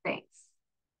accomplished things.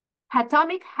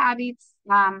 Atomic Habits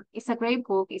is a great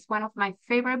book. It's one of my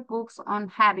favorite books on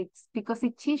habits because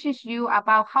it teaches you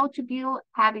about how to build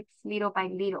habits little by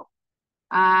little.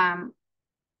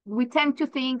 We tend to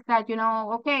think that,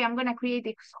 okay, I'm going to create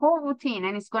this whole routine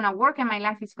and it's going to work and my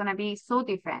life is going to be so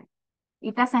different.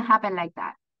 It doesn't happen like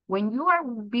that. When you are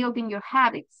building your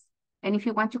habits, and if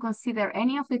you want to consider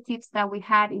any of the tips that we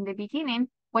had in the beginning,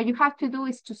 what you have to do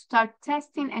is to start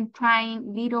testing and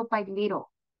trying little by little,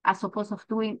 as opposed to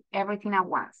doing everything at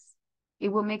once. It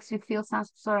will make you feel some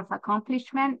sort of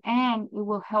accomplishment and it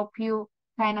will help you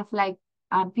kind of like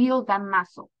build that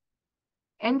muscle.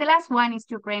 And the last one is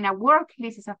Your Brain at Work.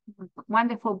 This is a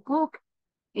wonderful book.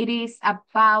 It is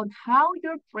about how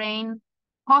your brain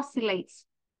oscillates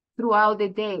throughout the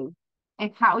day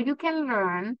and how you can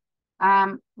learn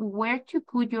where to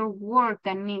put your work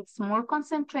that needs more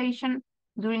concentration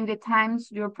during the times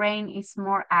your brain is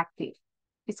more active.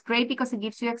 It's great because it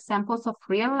gives you examples of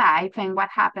real life and what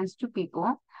happens to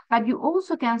people, but you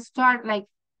also can start like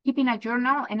keeping a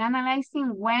journal and analyzing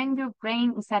when your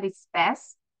brain is at its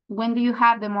best, when do you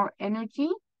have the more energy,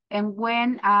 and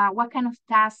when what kind of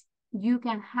tasks you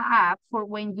can have for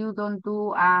when you don't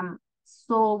do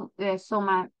so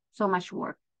much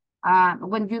work.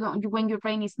 When your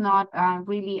brain is not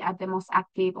really at the most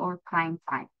active or prime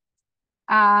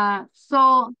time.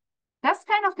 So that's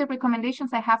kind of the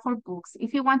recommendations I have for books.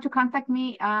 If you want to contact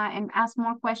me and ask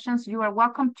more questions, you are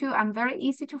welcome to. I'm very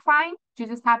easy to find. You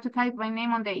just have to type my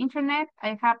name on the internet.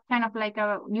 I have kind of like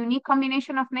a unique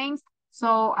combination of names.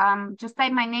 So just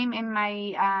type my name and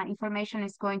my information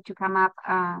is going to come up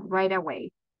right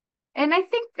away. And I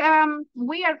think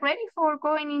we are ready for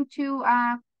going into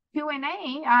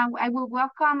Q&A. I will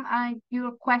welcome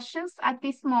your questions at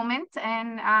this moment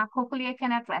and hopefully I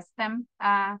can address them.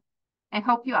 and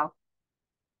help you out.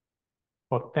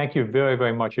 Well, thank you very,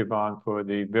 very much, Ivonne, for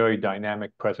the very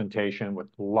dynamic presentation with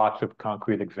lots of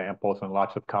concrete examples and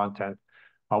lots of content.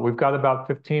 We've got about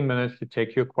 15 minutes to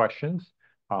take your questions.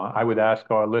 I would ask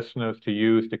our listeners to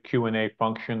use the Q&A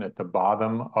function at the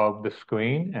bottom of the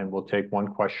screen, and we'll take one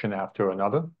question after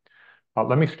another.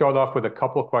 Let me start off with a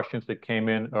couple of questions that came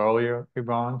in earlier,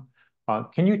 Ivonne.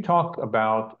 Can you talk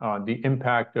about the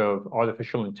impact of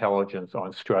artificial intelligence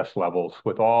on stress levels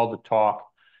with all the talk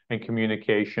and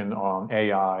communication on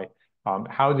AI?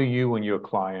 How do you and your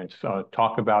clients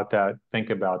talk about that, think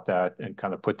about that, and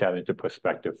kind of put that into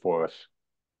perspective for us?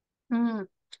 Mm,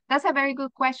 that's a very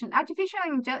good question. Artificial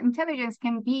intelligence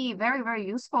can be very, very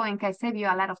useful and can save you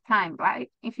a lot of time,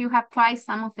 right? If you have tried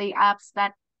some of the apps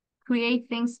that create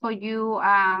things for you.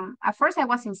 At first I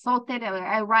was insulted.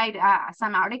 I write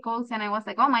some articles and I was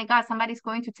like, oh my God, somebody's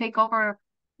going to take over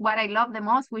what I love the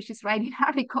most, which is writing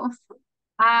articles.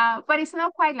 But it's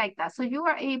not quite like that. So you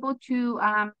are able to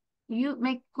you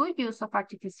make good use of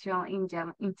artificial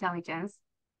intelligence.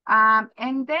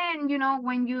 And then, you know,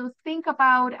 when you think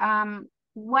about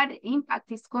what impact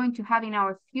it's going to have in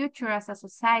our future as a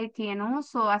society and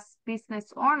also as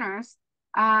business owners,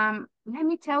 let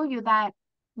me tell you that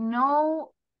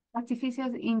no artificial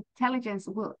intelligence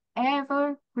will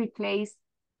ever replace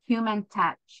human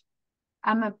touch.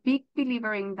 I'm a big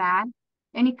believer in that.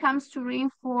 And it comes to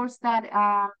reinforce that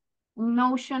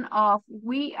notion of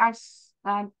we are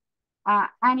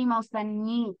animals that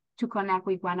need to connect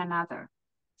with one another.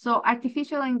 So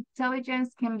artificial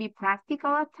intelligence can be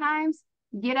practical at times,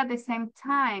 yet at the same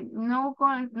time,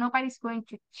 nobody's going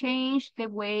to change the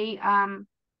way,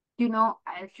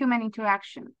 human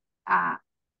interaction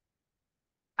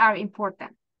are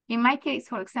important. In my case,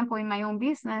 for example, in my own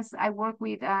business, I work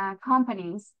with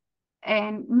companies,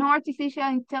 and no artificial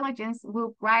intelligence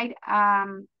will write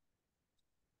an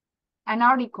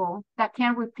article that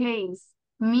can replace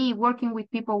me working with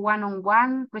people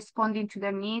one-on-one, responding to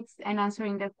their needs and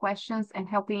answering their questions and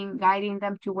guiding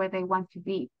them to where they want to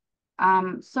be.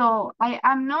 So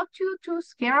I'm not too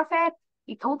scared of it.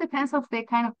 It all depends of the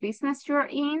kind of business you're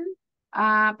in.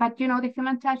 But you know, the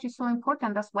human touch is so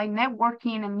important. That's why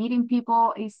networking and meeting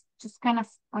people is just kind of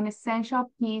an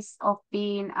essential piece of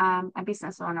being a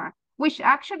business owner, which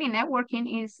actually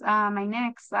networking is my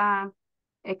next, I'm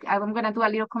going to do a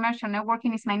little commercial.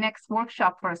 Networking is my next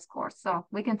workshop for SCORE. So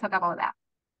we can talk about that.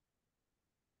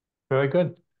 Very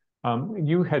good.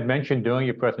 You had mentioned during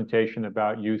your presentation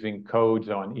about using codes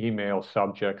on email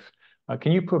subjects.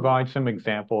 Can you provide some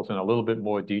examples in a little bit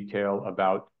more detail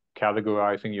about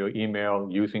categorizing your email,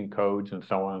 using codes, and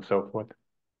so on and so forth?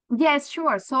 Yes,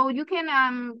 sure. So you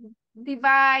can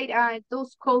divide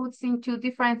those codes into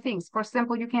different things. For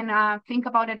example, you can think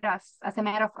about it as a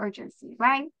matter of urgency,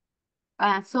 right?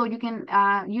 So you can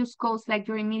use codes like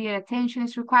your immediate attention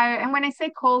is required. And when I say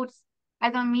codes, I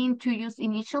don't mean to use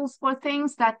initials for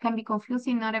things that can be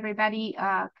confusing. Not everybody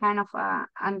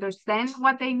understands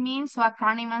what they mean. So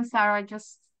acronyms are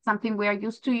just something we are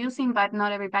used to using, but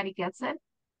not everybody gets it.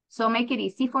 So make it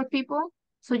easy for people.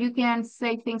 So you can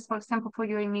say things, for example, for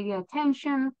your immediate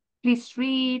attention, please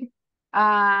read.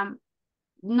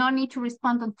 No need to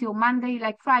respond until Monday.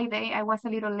 Like Friday, I was a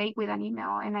little late with an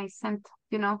email and I sent,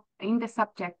 in the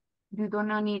subject, you do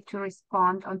not need to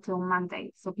respond until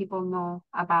Monday, so people know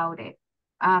about it.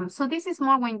 So this is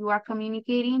more when you are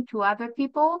communicating to other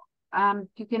people.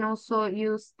 You can also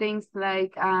use things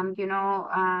like,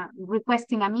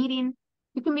 requesting a meeting.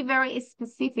 You can be very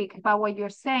specific about what you're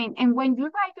saying. And when you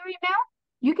write your email,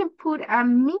 you can put a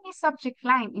mini subject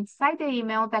line inside the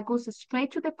email that goes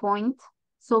straight to the point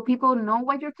so people know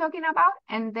what you're talking about,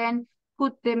 and then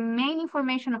put the main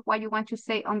information of what you want to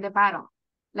say on the bottom.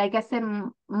 Like I said,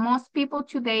 most people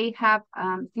today have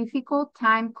difficult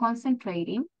time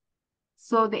concentrating.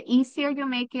 So the easier you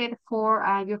make it for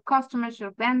your customers,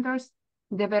 your vendors,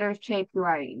 the better shape you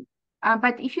are in.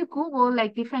 But if you Google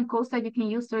like different codes that you can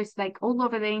use, there's like all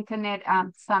over the internet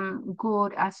some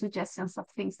good suggestions of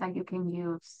things that you can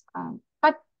use.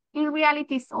 But in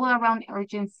reality, it's all around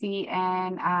urgency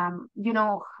and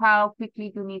how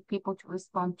quickly you need people to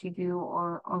respond to you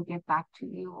or get back to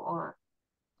you, or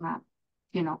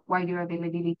what your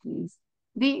availability is.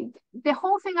 The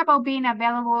whole thing about being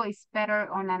available is better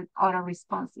on an auto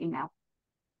response email.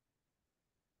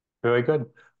 Very good.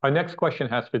 Our next question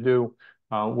has to do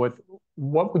with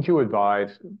what would you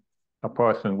advise a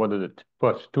person, what are the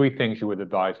first three things you would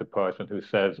advise a person who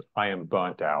says, I am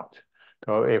burnt out?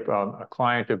 So if a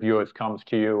client of yours comes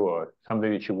to you or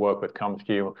somebody that you work with comes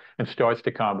to you and starts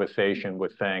the conversation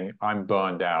with saying, I'm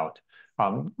burned out.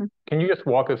 Can you just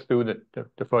walk us through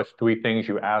the first three things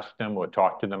you ask them or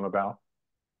talk to them about?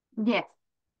 Yes.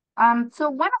 So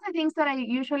one of the things that I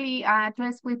usually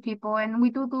address with people, and we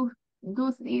do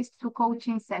this through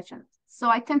coaching sessions. So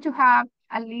I tend to have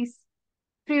at least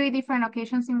three different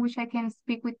occasions in which I can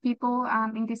speak with people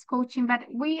in this coaching, but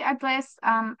we address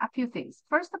a few things.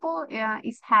 First of all,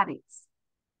 is habits.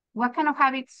 What kind of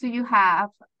habits do you have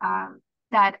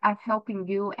that are helping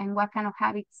you, and what kind of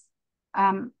habits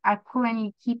are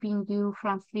currently keeping you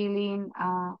from feeling,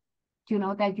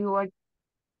 that you are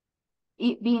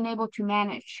being able to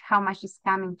manage how much is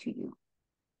coming to you.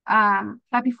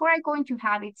 But before I go into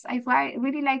habits,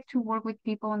 really like to work with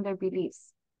people on their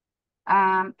beliefs.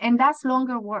 And that's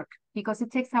longer work because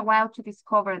it takes a while to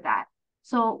discover that.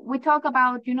 So we talk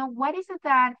about, what is it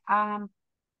that,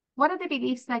 what are the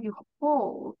beliefs that you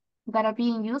hold that are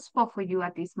being useful for you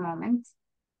at this moment?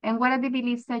 And what are the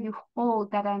beliefs that you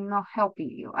hold that are not helping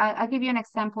you? I'll give you an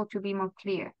example to be more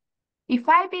clear. If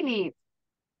I believe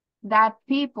that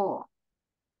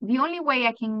the only way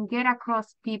I can get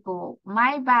across people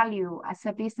my value as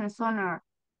a business owner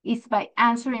is by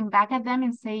answering back at them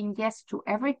and saying yes to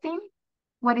everything,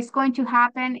 what is going to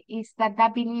happen is that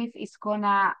belief is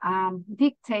gonna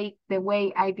dictate the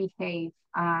way I behave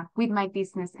with my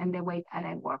business and the way that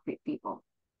I work with people.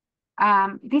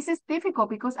 This is difficult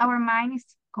because our mind is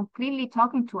completely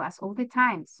talking to us all the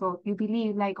time. So you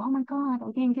believe like, oh my God,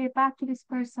 I didn't get back to this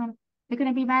person. They're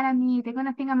gonna be mad at me. They're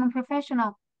gonna think I'm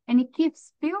unprofessional. And it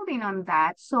keeps building on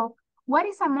that. So what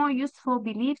is a more useful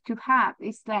belief to have?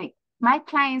 It's like my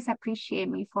clients appreciate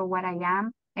me for what I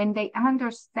am, and they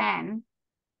understand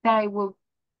that I will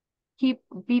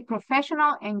be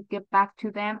professional and get back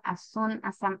to them as soon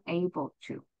as I'm able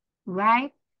to,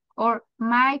 right? Or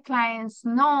my clients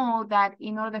know that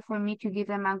in order for me to give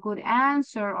them a good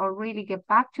answer or really get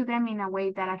back to them in a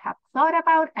way that I have thought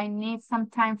about, I need some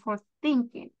time for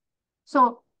thinking.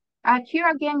 So here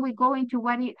again, we go into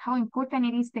how important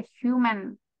it is the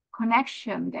human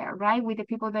connection there, right? With the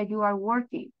people that you are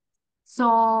working.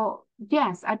 So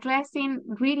yes, addressing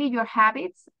really your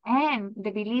habits and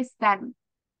the beliefs that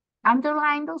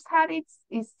underlying those habits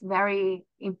is very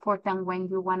important when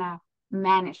you want to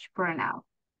manage burnout.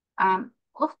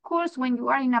 Of course, when you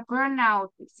are in a burnout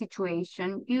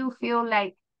situation, you feel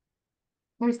like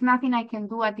there's nothing I can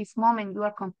do at this moment. You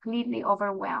are completely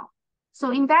overwhelmed.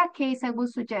 So in that case, I would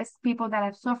suggest people that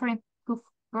are suffering to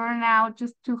burnout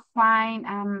just to find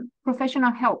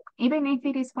professional help, even if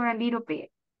it is for a little bit,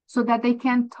 so that they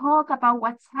can talk about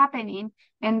what's happening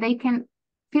and they can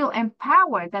feel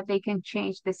empowered that they can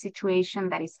change the situation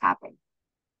that is happening.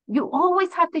 You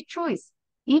always have the choice.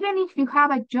 Even if you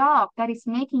have a job that is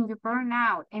making you burn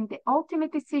out and the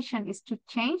ultimate decision is to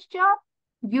change job,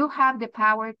 you have the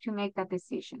power to make that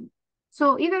decision.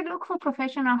 So either look for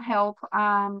professional help.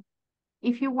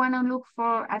 If you want to look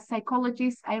for a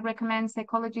psychologist, I recommend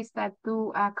psychologists that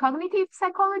do cognitive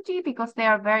psychology because they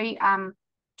are very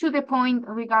to the point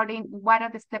regarding what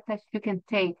are the steps that you can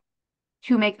take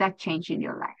to make that change in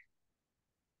your life.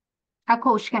 A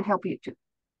coach can help you too.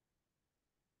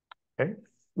 Okay,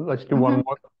 let's do one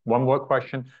more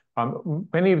question.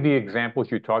 Many of the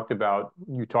examples you talked about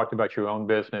your own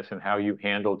business and how you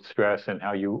handled stress and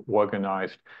how you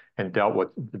organized and dealt with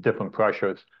the different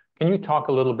pressures. Can you talk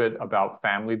a little bit about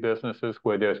family businesses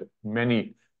where there's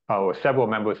many or several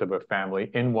members of a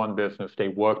family in one business? They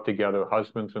work together,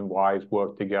 husbands and wives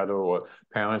work together, or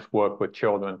parents work with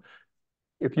children.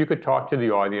 If you could talk to the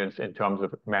audience in terms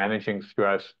of managing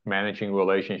stress, managing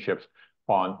relationships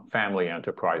on family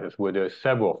enterprises, where there's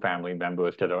several family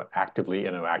members that are actively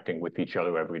interacting with each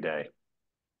other every day.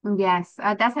 Yes,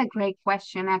 that's a great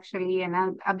question, actually,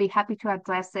 and I'll be happy to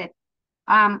address it.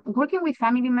 Working with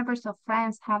family members or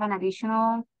friends have an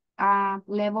additional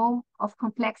level of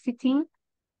complexity.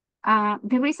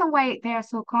 The reason why they are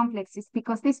so complex is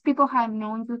because these people have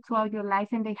known you throughout your life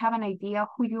and they have an idea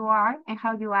who you are and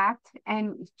how you act,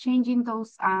 and changing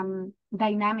those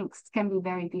dynamics can be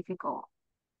very difficult.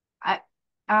 I,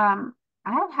 um,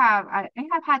 I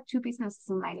have had two businesses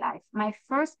in my life. My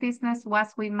first business was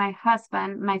with my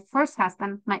husband, my first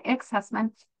husband, my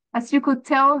ex-husband. As you could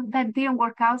tell, that didn't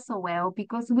work out so well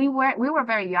because we were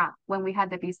very young when we had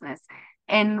the business,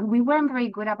 and we weren't very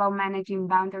good about managing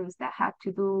boundaries that had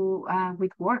to do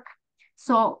with work.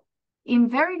 So in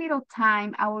very little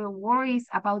time, our worries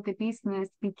about the business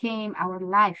became our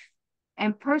life.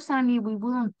 And personally, we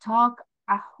wouldn't talk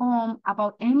at home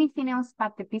about anything else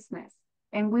but the business.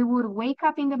 And we would wake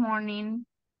up in the morning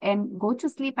and go to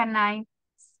sleep at night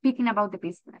speaking about the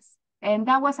business. And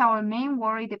that was our main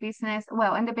worry, the business,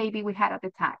 well, and the baby we had at the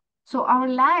time. So our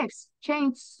lives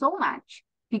changed so much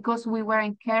because we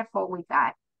weren't careful with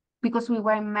that, because we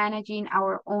weren't managing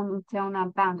our own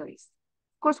internal boundaries.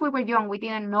 course, we were young, we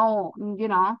didn't know,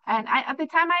 and at the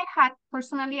time I had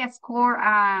personally a score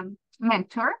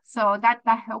mentor, so that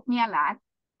helped me a lot.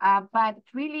 But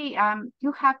really,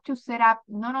 you have to set up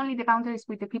not only the boundaries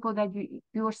with the people that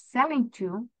you're selling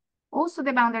to, also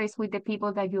the boundaries with the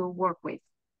people that you work with.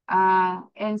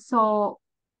 And so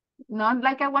not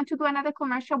like I want to do another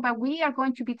commercial, but we are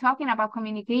going to be talking about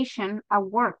communication at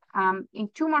work in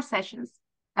 2 more sessions.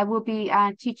 I will be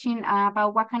teaching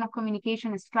about what kind of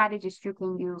communication strategies you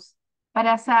can use. But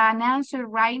as an answer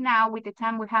right now, with the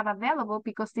time we have available,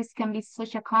 because this can be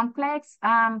such a complex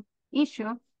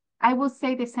issue, I will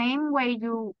say the same way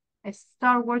you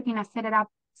start working and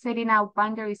setting out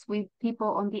boundaries with people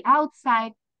on the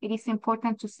outside, it is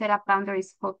important to set up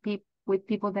boundaries for with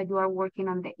people that you are working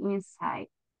on the inside.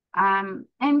 And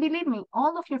believe me,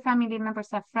 all of your family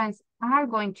members and friends are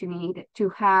going to need to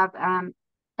have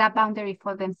that boundary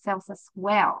for themselves as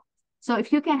well. So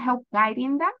if you can help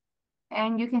guiding them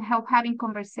and you can help having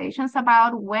conversations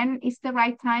about when is the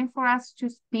right time for us to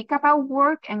speak about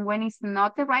work and when is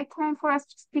not the right time for us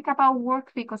to speak about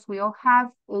work, because we all have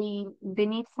the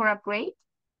need for a break,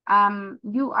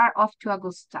 you are off to a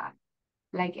good start.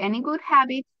 Like any good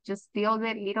habit, just build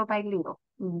it little by little.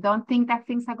 Don't think that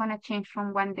things are going to change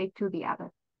from one day to the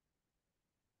other.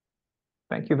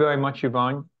 Thank you very much,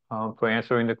 Ivonne, for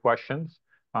answering the questions.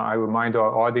 I remind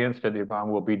our audience that Ivonne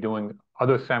will be doing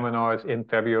other seminars in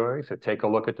February, so take a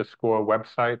look at the SCORE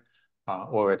website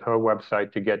or at her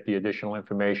website to get the additional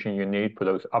information you need for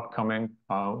those upcoming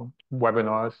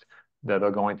webinars that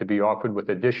are going to be offered with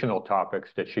additional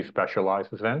topics that she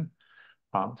specializes in.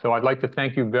 So I'd like to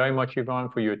thank you very much, Ivonne,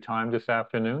 for your time this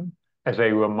afternoon. As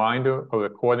a reminder, a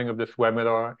recording of this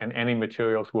webinar and any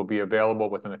materials will be available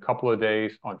within a couple of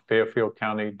days on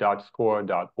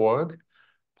fairfieldcounty.score.org.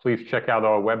 Please check out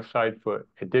our website for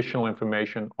additional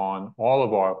information on all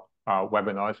of our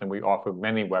webinars, and we offer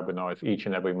many webinars each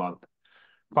and every month.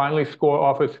 Finally, SCORE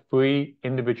offers free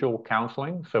individual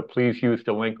counseling, so please use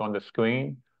the link on the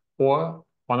screen or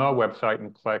on our website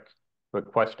and click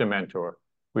Request a Mentor.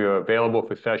 We are available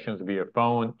for sessions via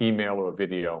phone, email, or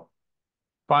video.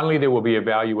 Finally, there will be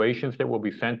evaluations that will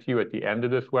be sent to you at the end of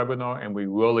this webinar, and we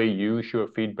really use your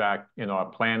feedback in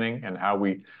our planning and how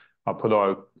we put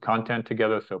our content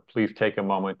together. So please take a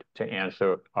moment to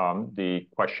answer the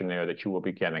questionnaire that you will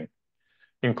be getting.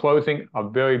 In closing, a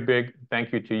very big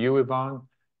thank you to you, Ivonne,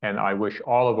 and I wish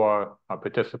all of our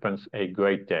participants a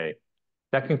great day.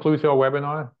 That concludes our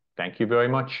webinar. Thank you very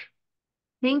much.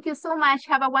 Thank you so much.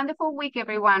 Have a wonderful week,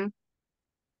 everyone.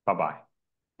 Bye-bye.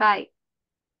 Bye.